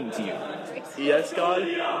talking to you. Yes, God.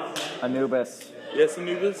 Anubis. Yes,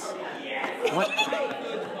 Anubis. What?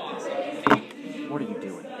 What are you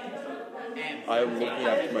doing? I'm looking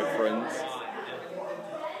after my friends.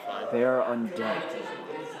 They are undead.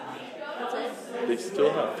 They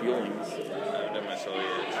still have feelings.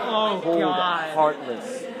 Oh Cold, God.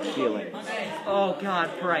 heartless feelings. Oh God,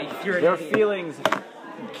 Bryce, you're an Their idiot. feelings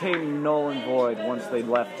became null and void once they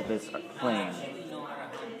left this plane.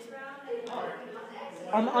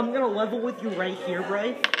 I'm gonna level with you right here,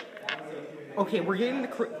 Bryce. Okay, we're getting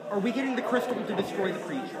are we getting the crystal to destroy the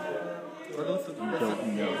creature? Or those You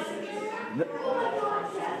don't know.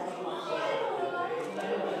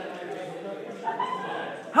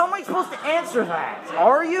 How am I supposed to answer that?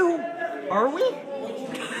 Are you? Are we?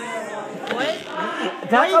 What?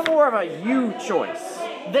 That's a more of a you choice.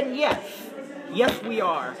 Then yes. Yes, we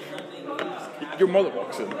are. Your mother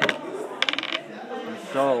walks in.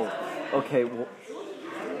 So, okay.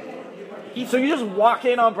 So you just walk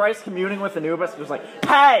in on Bryce communing with Anubis, just like,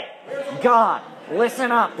 hey, God, listen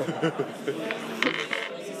up.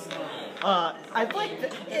 I'd like to,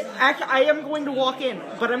 actually, I am going to walk in,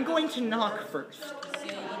 but I'm going to knock first.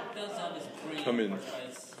 Come in.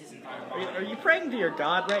 Are you praying to your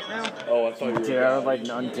God right now? Oh, I thought you were. Dare like an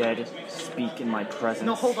undead speak in my presence?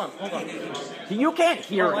 No, hold on. You can't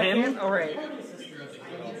hear him. All right.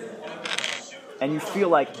 And you feel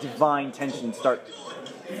like divine tension start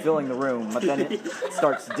filling the room, but then it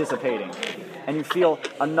starts dissipating. And you feel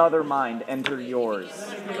another mind enter yours,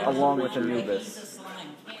 along with Anubis.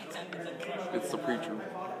 It's the preacher.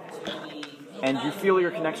 And you feel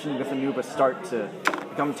your connection with Anubis start to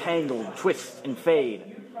become tangled, twist, and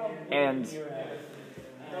fade. And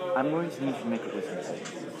I'm going to need you to make a wisdom save.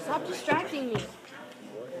 Stop distracting me.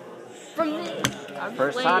 From this.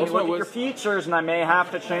 First time you look at your features, and I may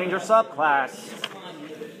have to change your subclass.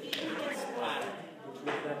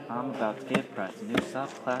 I'm about to give Bryce a new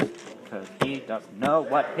subclass because he doesn't know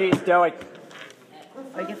what he's doing.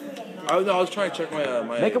 I was trying to check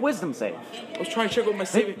my. Make a wisdom save. I was trying to check what my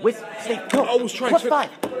saving. Wisdom save. Go. I was trying Plus to check.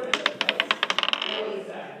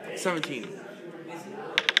 5. 17.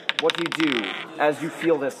 What do you do as you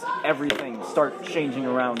feel this everything start changing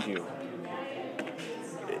around you?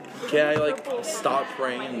 Can I like stop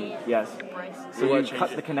praying? Yes. So Will I you change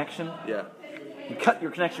cut it? the connection? Yeah. You cut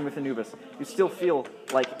your connection with Anubis. You still feel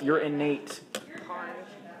like your innate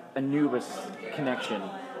Anubis connection,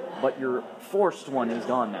 but your forced one is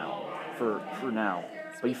gone now, for now.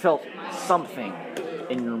 But you felt something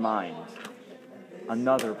in your mind.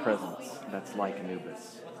 Another presence that's like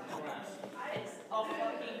Anubis.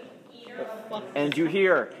 And you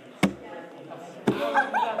hear...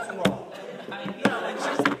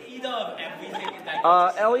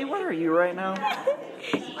 Ellie, where are you right now?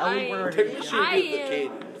 Ellie, where are you? She would be with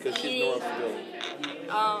Kate because she's no still.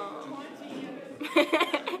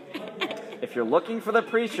 If you're looking for the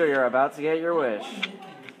preacher, you're about to get your wish.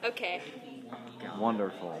 Okay.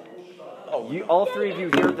 Wonderful. You, all three of you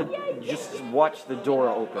hear just watch the door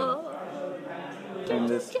open.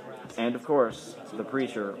 And of course, the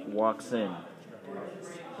preacher walks in.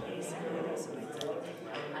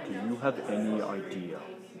 Do you have any idea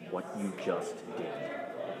what you just did?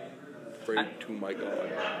 Prayed to my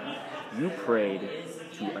God. You prayed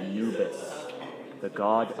to Anubis, the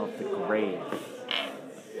god of the grave,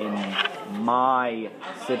 in my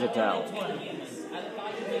citadel.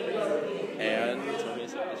 And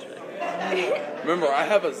remember, I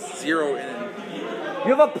have a 0 in.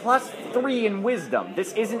 You have a +3 in wisdom.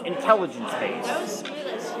 This isn't intelligence based. That was smooth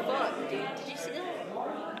as fuck, dude. Did you see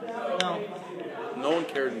that? No. No one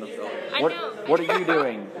cared enough though. I know. What are you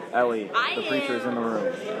doing, Ellie? The preacher's in the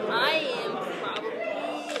room. I am probably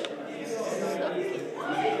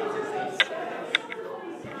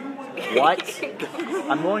What?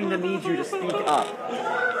 I'm going to need you to speak up.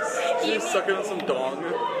 She's sucking on some dong.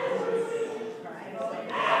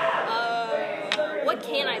 What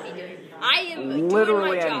can I be doing? I am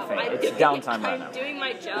Literally doing my job. anything. I'm It's doing, downtime right now. I'm doing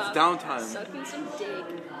my job. It's downtime. Sucking some dick.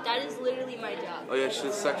 That is literally my job. Oh yeah, she's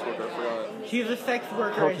a sex worker. I forgot. She's a sex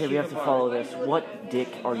worker. Okay, we have to follow this. What dick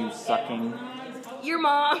are you sucking? Your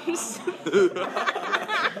mom's.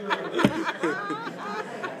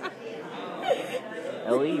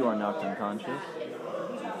 Ellie, you are knocked unconscious.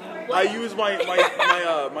 I use my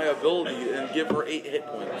ability and give her 8 hit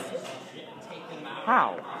points.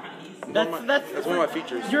 How? That's one of my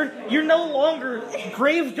features. You're no longer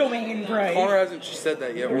grave domain, Bryce. Connor hasn't said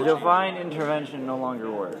that yet. Your divine intervention no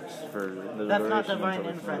longer works for the That's not duration divine until the-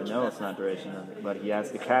 intervention. No, it's not duration, but he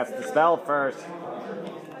has to cast the spell first.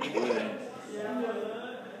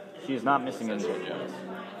 She's not missing intelligence.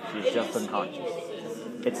 She's just unconscious.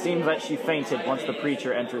 It seems that she fainted once the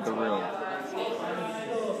preacher entered the room.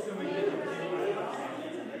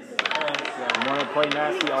 You want to play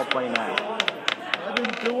nasty? I'll play nasty. What are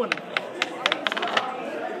you doing?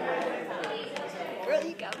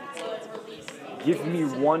 Give me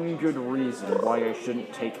one good reason why I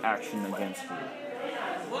shouldn't take action against you.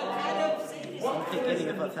 I don't think any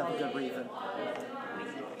of us have a good reason.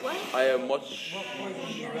 I am much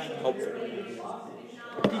helpful.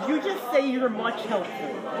 Did you just say you're much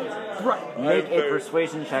helpful? Right. Make a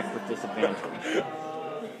persuasion check with disadvantage.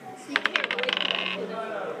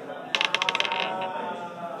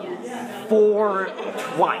 4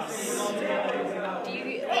 twice.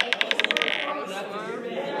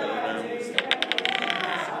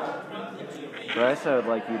 Bryce, I would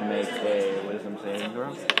like you to make a wisdom saving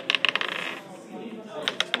throw.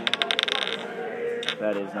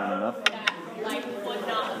 That is not enough.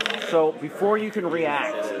 So before you can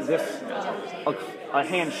react, a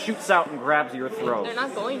hand shoots out and grabs your throat. They're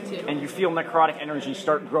not going to. And you feel necrotic energy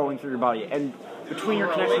start growing through your body. And between your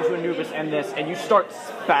connection to Anubis and this, and you start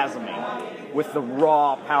spasming with the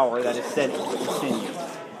raw power that is sent within you.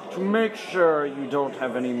 To make sure you don't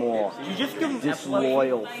have any more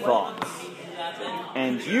disloyal thoughts.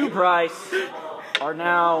 And you, Bryce, are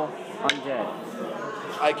now undead.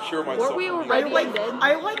 I cure myself. Were we already undead?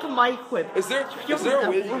 I like my quip. Is there a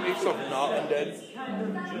way to make yourself not undead?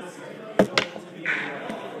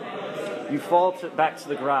 You fall back to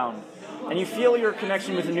the ground, and you feel your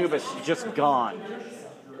connection with Anubis just gone.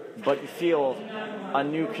 But you feel a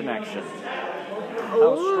new connection.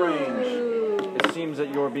 How strange. It seems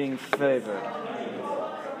that you're being favored.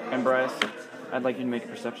 And Bryce, I'd like you to make a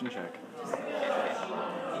perception check.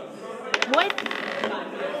 What?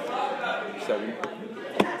 7.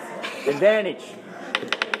 Advantage.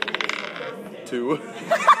 2.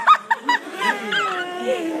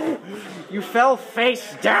 You fell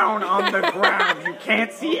face down on the ground. You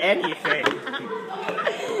can't see anything.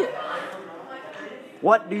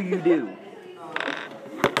 What do you do?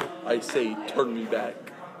 I say, turn me back.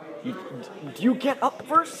 Do you get up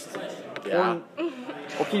first? Yeah.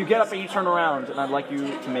 Okay, you get up and you turn around, and I'd like you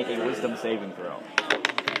to make a wisdom saving throw.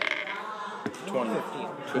 20.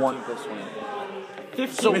 15 plus 20.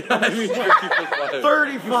 15. I mean 50 plus 5.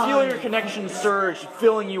 35. You feel your connection surge,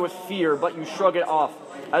 filling you with fear, but you shrug it off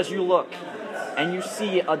as you look, and you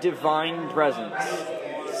see a divine presence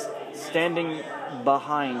standing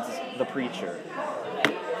behind the preacher.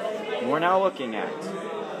 You are now looking at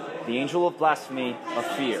the angel of blasphemy of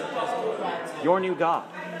fear, your new god.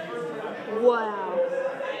 Wow.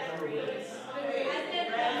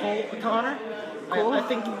 Connor, I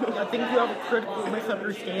think you have a critical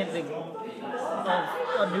misunderstanding of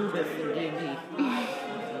Anubis in D&D.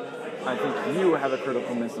 I think you have a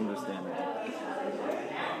critical misunderstanding.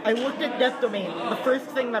 I looked at Death Domain. The first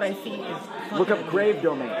thing that I see is... Look up Grave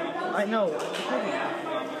Domain. I know.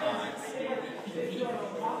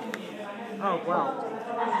 Oh, wow.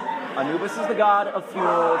 Anubis is the god of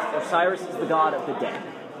funerals, Osiris is the god of the dead.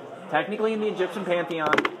 Technically in the Egyptian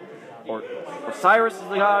pantheon, Osiris is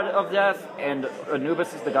the god of death, and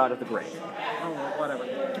Anubis is the god of the grave. Oh, whatever.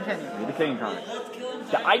 Continue. You're the king, Connor.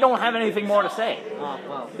 I don't have anything more to say. Oh,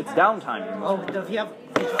 well. It's downtime. Did you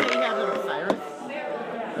say he has an Osiris?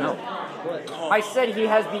 No. I said he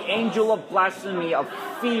has the angel of blasphemy of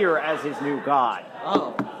fear as his new god.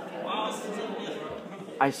 Oh.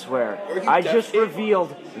 I swear, I just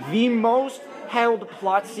revealed the most held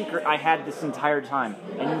plot secret I had this entire time,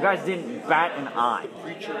 and you guys didn't bat an eye. The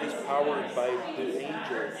preacher is powered by the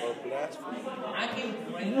angel of blasphemy.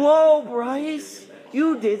 Whoa, Bryce!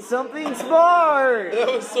 You did something smart! That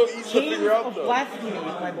was so easy to figure out, though. Blasphemy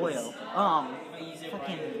was my boyo.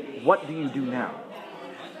 Fucking... What do you do now?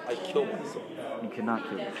 I kill myself. You cannot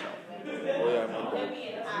kill yourself. Oh yeah, I'm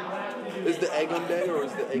undead. Is the egg undead or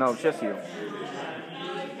is the egg... No, it's just you.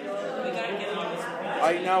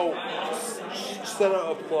 I now set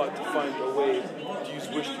out a plot to find a way to use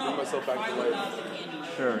wish to bring myself back to life.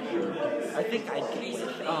 Sure. I think I can wish.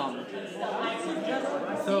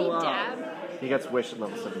 He gets wish at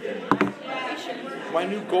level 17. My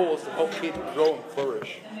new goal is to help Kate grow and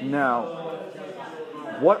flourish. Now,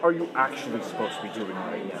 what are you actually supposed to be doing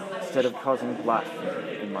right now, instead of causing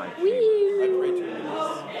blasphemy in my opinion? I pray to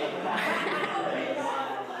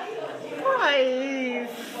you. Bryce!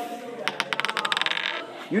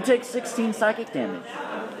 You take 16 psychic damage.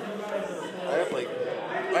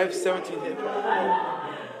 have 17 hit points.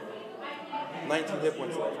 19 hit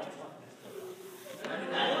points left.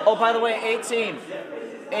 Oh, by the way, 18.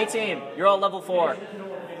 18. You're all level 4.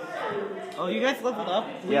 Oh, you guys leveled up?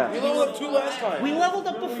 Yeah. We leveled up 2 last time. We leveled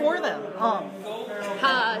up before them.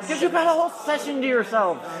 Because you've got a whole session to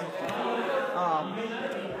yourselves.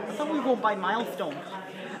 I thought we were going by milestones.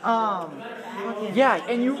 Yeah,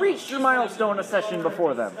 and you reached your milestone a session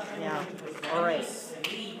before them. Yeah. Alright.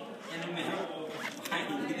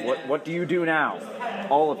 What do you do now?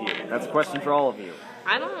 All of you. That's a question for all of you.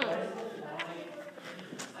 I don't know.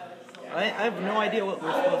 I have no idea what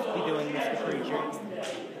we're supposed to be doing, Mr. Preacher.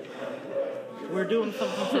 We're doing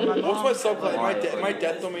something for my mom. What's my subclass? Am I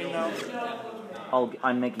death domain now?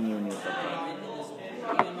 I'm making you a new subclass.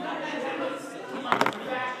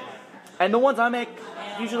 And the ones I make,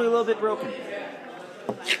 usually a little bit broken.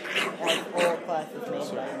 Like all classes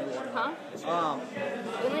made by a new one. Huh?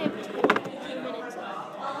 We only have 2 minutes left.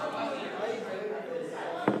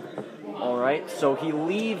 Alright, so he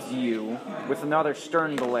leaves you with another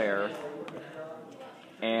stern glare.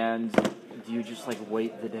 And do you just like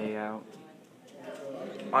wait the day out?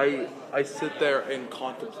 I sit there and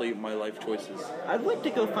contemplate my life choices. I'd like to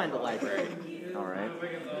go find the library. Alright.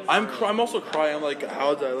 I'm also crying. I'm like,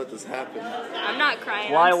 how did I let this happen? I'm not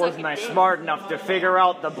crying. Why I'm wasn't I sucking smart enough to figure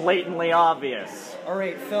out the blatantly obvious?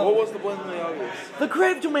 Alright, Phil. What was the blatantly obvious? The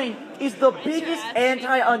Grave Domain is the biggest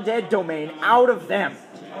anti-undead domain out of them.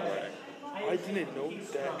 I didn't know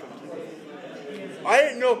that completely. I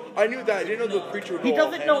didn't know. I knew that. I didn't know the creature would go He all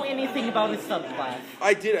doesn't ham. know anything about his subclass.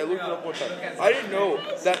 I did. I looked it up one time. I didn't know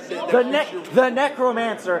that The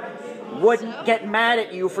Necromancer wouldn't get mad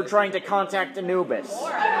at you for trying to contact Anubis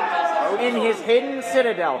in his hidden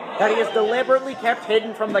citadel that he has deliberately kept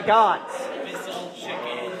hidden from the gods. I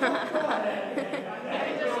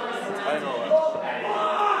didn't know that.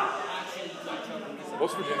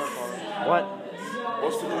 What's for dinner, Connor? What?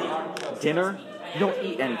 What's for dinner? Dinner? You don't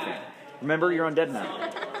eat anything. Remember, you're undead now.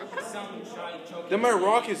 Then my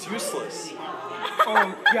rock is useless.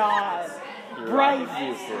 Oh, God.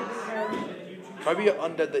 Bryce. Can I be an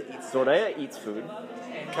undead that eats? Zordea eats food.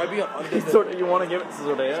 Can I be an undead that... You want to give it to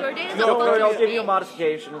Zordea? Zordea's No, not no, allowed I'll to give eat. you a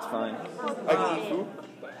modification. It's fine. I can eat food?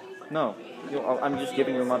 No, I'm just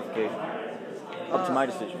giving you a modification. Up to my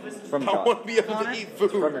decision. From I God. want to be able to eat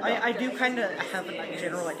food. From your God. I do kind of have a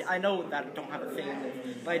general idea. I know that I don't have a thing,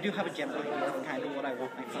 but I do have a general idea of kind of what I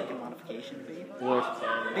want my fucking modification to be. What?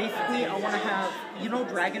 Basically, I want to have,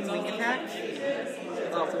 dragon wing attacks.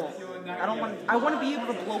 I want to be able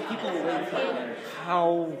to blow people away from them.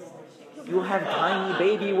 How? You have tiny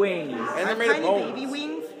baby wings. And they're made of Tiny bones. baby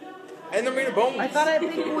wings? And they're made of bones. I thought I had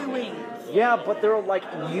big boy wings. Yeah, but they're like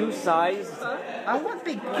you size. I want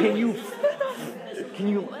big boy Can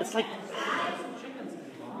you? It's like.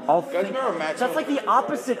 I'll Guys, think, remember Max? that's like the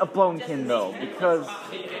opposite of Blonekin, though, because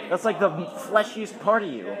that's like the fleshiest part of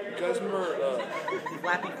you. You guys remember...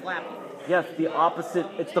 flappy flappy. Yes, the opposite.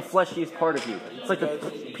 It's the fleshiest part of you. It's like the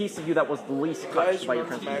piece of you that was the least You guys touched by your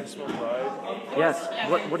remember transformation. Maximum Pride? Yes.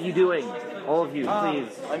 What are you doing? All of you, please.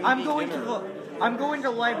 I'm going to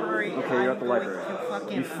the library. Okay, you're at the library.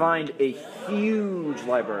 Fucking, You find a huge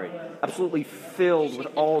library, absolutely filled with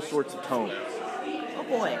all sorts of tomes. oh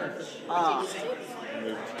boy.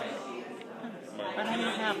 I don't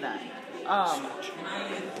even have that.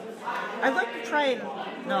 I'd like to try and...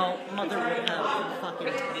 No, Mother would have fucking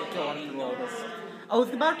gone through all this. I was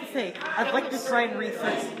about to say, I'd like to try and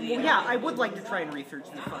research... Well, yeah, I would like to try and research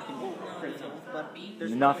the fucking crystals, but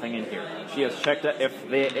there's... Nothing in here. She has checked out.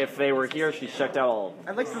 If they were here, she's checked out all of them.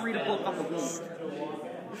 I'd like to read a book on the weed.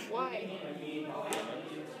 Why?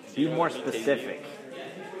 Be more specific.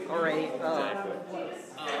 Alright, But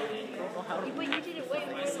you did it way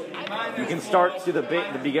more. You can start to the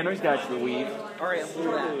beginner's guide to the weave. Alright, I'll do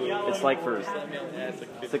that. It's like for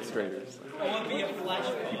 6th graders.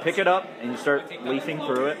 You pick it up and you start leafing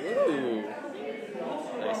through it.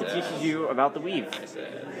 It teaches you about the weave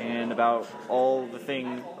and about all the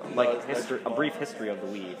thing, like history, a brief history of the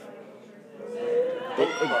weave. It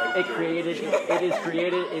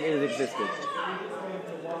is existed.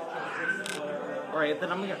 Alright,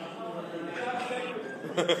 then I'm gonna...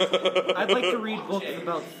 I'd like to read books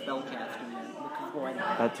about spellcasting, because why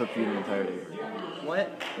not? That took you the entire day.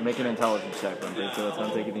 What? Make an intelligence check, I'm pretty sure that's going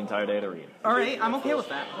to take you the entire day to read. Alright, I'm okay with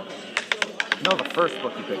that. No, the first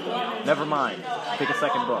book you picked up. Never mind. Pick a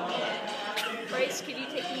second book. Bryce, could you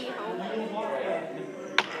take me home?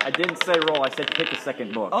 I didn't say roll, I said pick a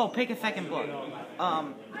second book. Oh, pick a second book.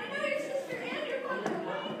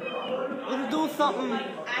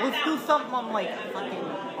 Let's do something on, like, fucking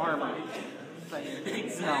armor.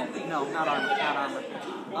 No, not armor.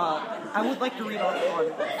 I would like to read on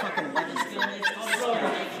fucking weapons.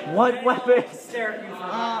 What weapons?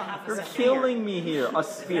 You're A killing me here. A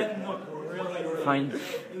spear. Find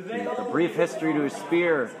the brief history to a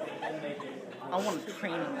spear. I want a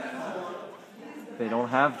training. They don't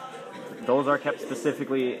have. Those are kept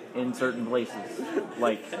specifically in certain places.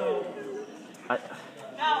 Like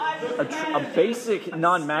a basic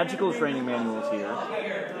non-magical training manual is here.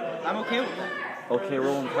 I'm okay with it. Okay,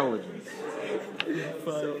 roll intelligence.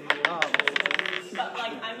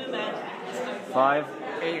 5.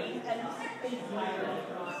 8.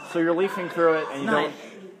 So you're leafing through it, and you 9. don't.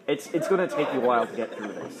 It's going to take you a while to get through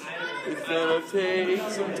this. It's gonna take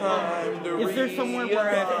some time to read. Is there somewhere where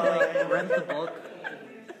I can like rent the book?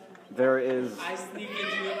 There is. I sneak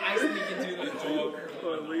into the door.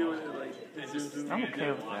 I'm okay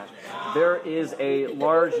with that. There is a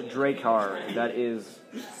large Dracar that is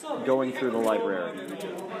going through the library.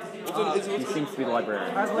 He seems to be the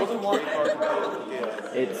librarian. I'd like to walk.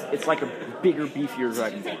 It's like a bigger, beefier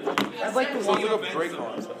dragonborn. I'd like to walk up.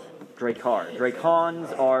 Dracar.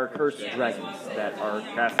 Dracons are cursed dragons that are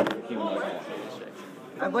cast with humanoid forms.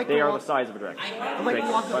 I'd like They to are walk. the size of a dragon. I'd like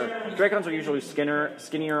to walk up. Dracons are usually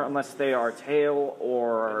skinnier unless they are tail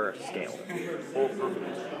or scale.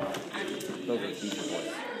 Those are beefy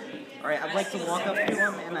boys. Alright, I'd like to walk up to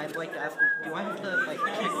him and I'd like to ask him, do I have to like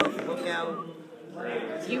check this book out?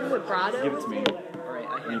 You vibrato? Give it to me.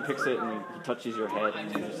 Alright, And he picks it and he touches your head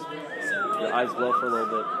and you just, your eyes glow for a little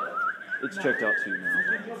bit. It's checked out too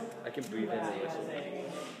now. I can breathe in and whistle.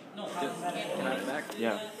 Can I have it back?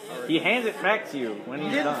 Yeah. He hands it back to you when He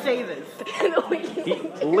he's didn't done. say this. He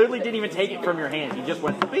literally didn't even take it from your hand. He just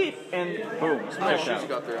went beep and boom. Checked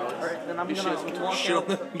out. Alright, then I'm gonna walk out,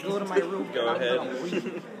 go to my room. Go and I'm ahead. gonna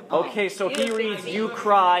read. Okay, so he reads, you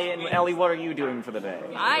cry, and Ellie, what are you doing for the day?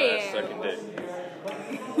 I am Second day.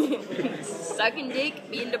 sucking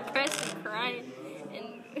dick, being depressed, and crying, and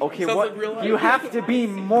Okay, Sounds what? like real life. You have to be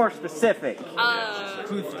more specific.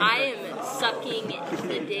 I am sucking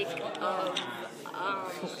the dick of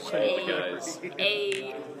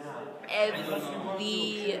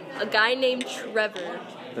a guy named Trevor.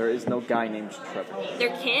 There is no guy named Trevor. There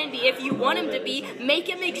can be. If you want him to be, make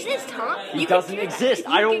him exist, huh? He doesn't exist.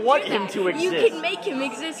 I don't want him to You exist. can make him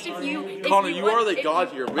exist if you. Connor, you are the god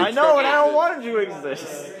here. Make I know, and I Trevor don't want him to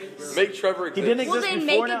exist. exist. Make Trevor exist. He didn't Well, exist then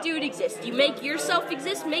before make now. a dude exist. You make yourself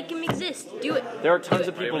exist, make him exist. Do it. There are tons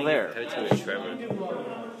of people there. Trevor.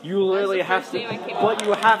 You literally That's the have first to, name I came but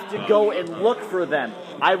you have to go and look for them.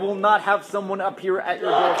 I will not have someone up here at your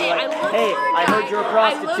door Okay, like, I look hey, for a I guy. heard you're a I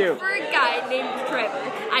prostitute. look for a guy named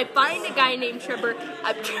Trevor. I find a guy named Trevor.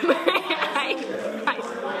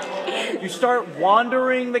 You start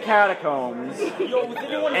wandering the catacombs, and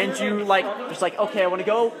you just okay, I want to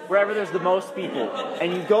go wherever there's the most people.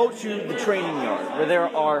 And you go to the training yard, where there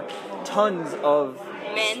are tons of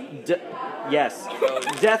Men.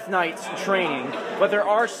 Death Knights training, but there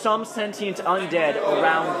are some sentient undead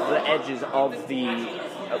around the edges of the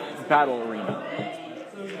battle arena.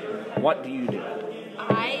 What do you do?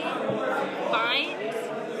 I find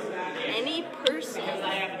any person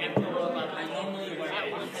that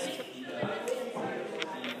wants to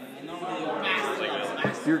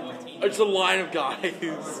It's a line of guys.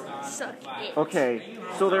 suck it. Okay,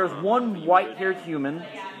 so there's one white-haired human.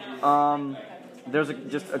 There's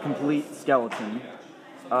just a complete skeleton.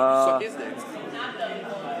 Suck his dick.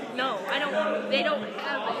 No, I don't. They don't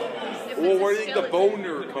have it. If Well, it's a where do you think the skeleton.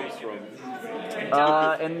 boner comes from?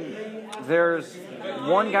 And there's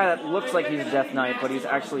one guy that looks like he's a Death Knight, but he's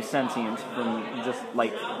actually sentient from just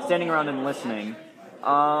standing around and listening.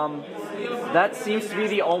 That seems to be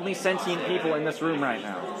the only sentient people in this room right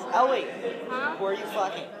now. Ellie, Huh? who are you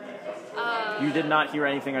fucking? You did not hear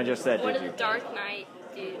anything I just said, One did of the you? Dark Knight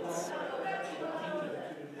dudes.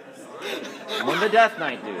 One of the Death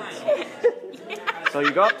Knight dudes. So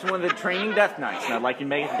you go up to one of the training Death Knights, and I'd like you to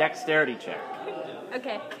make a dexterity check.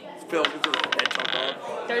 Okay. Phil, is there a head chopped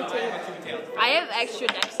off? 13. I have extra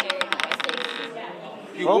dexterity, I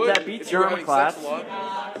think. You Well, would, that beats if your you were armor having class. sex a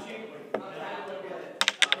lot.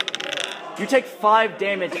 You take 5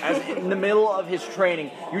 damage as in the middle of his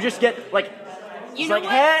training. You just get You it's know like,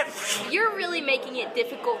 what? hey! You're really making it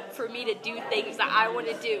difficult for me to do things that I want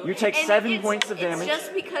to do. You take And 7 it's- points of damage. It's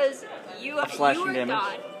just because you Of slashing are damage.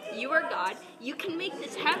 God. You are God. You can make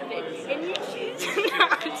this happen, and you choose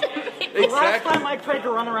not to make The last time I tried to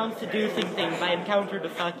run around seducing things, I encountered a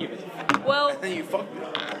succubus. Well, And then you fucked me.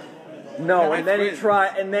 No, Yeah, and then my you try,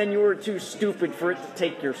 and then you were too stupid for it to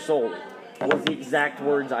take your soul. Was the exact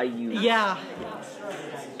words I used. Yeah.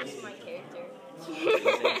 it's my character.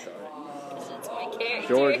 It's my character.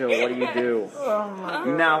 Georgia, what do you do?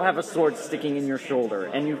 You now have a sword sticking in your shoulder,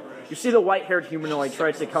 and you see the white-haired humanoid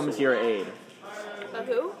try to come to your aid. A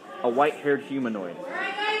who? A white-haired humanoid.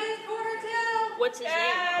 What's his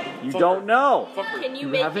name? You don't know. Can you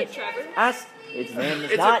make it Trevor? Asked. Its name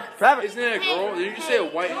is It's not a, Trevor. Isn't it a girl? Did you just say a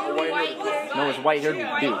white White-haired. No, it's white-haired dude.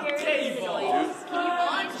 Can you please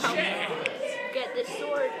help me get this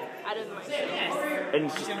sword out of my hand? And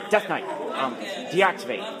it's just Death Knight.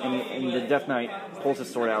 Deactivate. And the Death Knight pulls his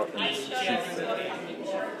sword out and sheaths it.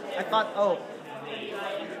 I thought, oh.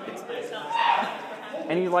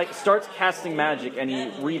 And he like starts casting magic and he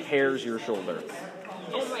repairs your shoulder.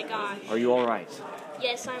 Oh my gosh. Are you alright?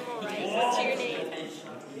 Yes, I'm alright. What's your name?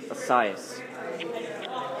 Asias.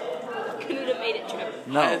 Couldn't have made it Trevor.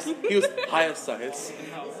 No. He was Asias.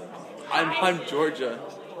 I'm Georgia.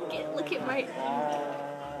 Look at my...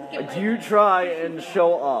 Do you try and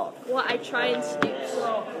show off? Well, I try and seduce.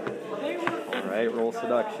 Alright, roll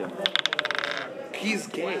seduction. He's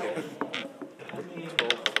gay.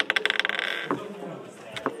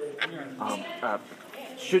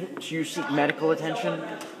 Shouldn't you seek medical attention?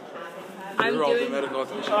 I'm You're all the doing medical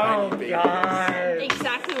attention I need, baby.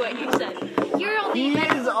 exactly what you said. You're all the He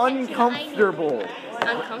medical is attention uncomfortable.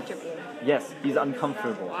 I need. Uncomfortable. Yes, he's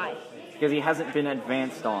uncomfortable. Why? Because he hasn't been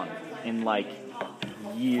advanced on in like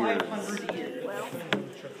years. Well,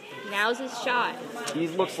 now's his shot. He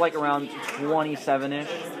looks like around 27-ish.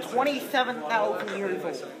 27,000 years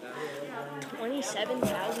old.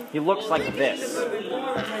 27,000? He looks like this.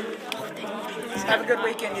 Have a good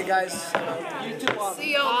weekend, you guys.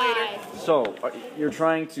 See you later. So, you're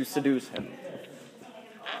trying to seduce him.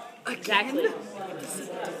 Exactly.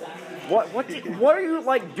 What are you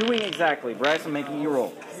like doing exactly, Bryce? I'm making you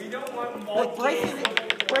roll. Like, Bryce isn't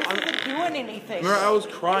doing anything. Remember, I was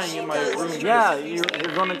crying in my room. Yeah, you're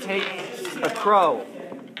gonna take a crow.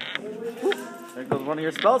 There goes one of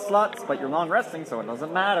your spell slots, but you're long resting, so it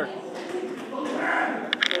doesn't matter.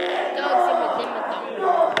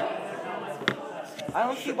 I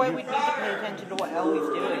don't see why we need to pay attention to what Ellie's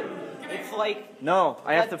doing. It's like... No,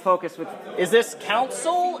 I have to focus with... Is this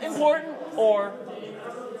council important or?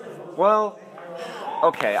 Well,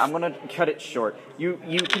 okay, I'm gonna cut it short. You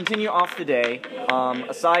continue off the day.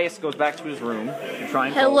 Asias goes back to his room. You try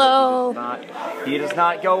and Hello. He does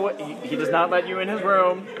not go. He does not let you in his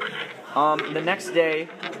room. The next day,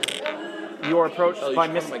 you are approached by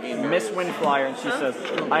Miss Windflyer, and she says,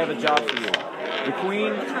 "I have a job for you. The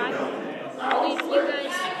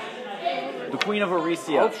Queen of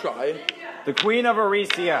Aricia. I'll try. The Queen of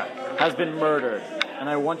Aricia has been murdered, and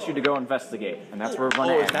I want you to go investigate." And that's where we're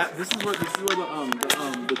gonna end. This is where the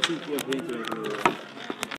two campaigns are.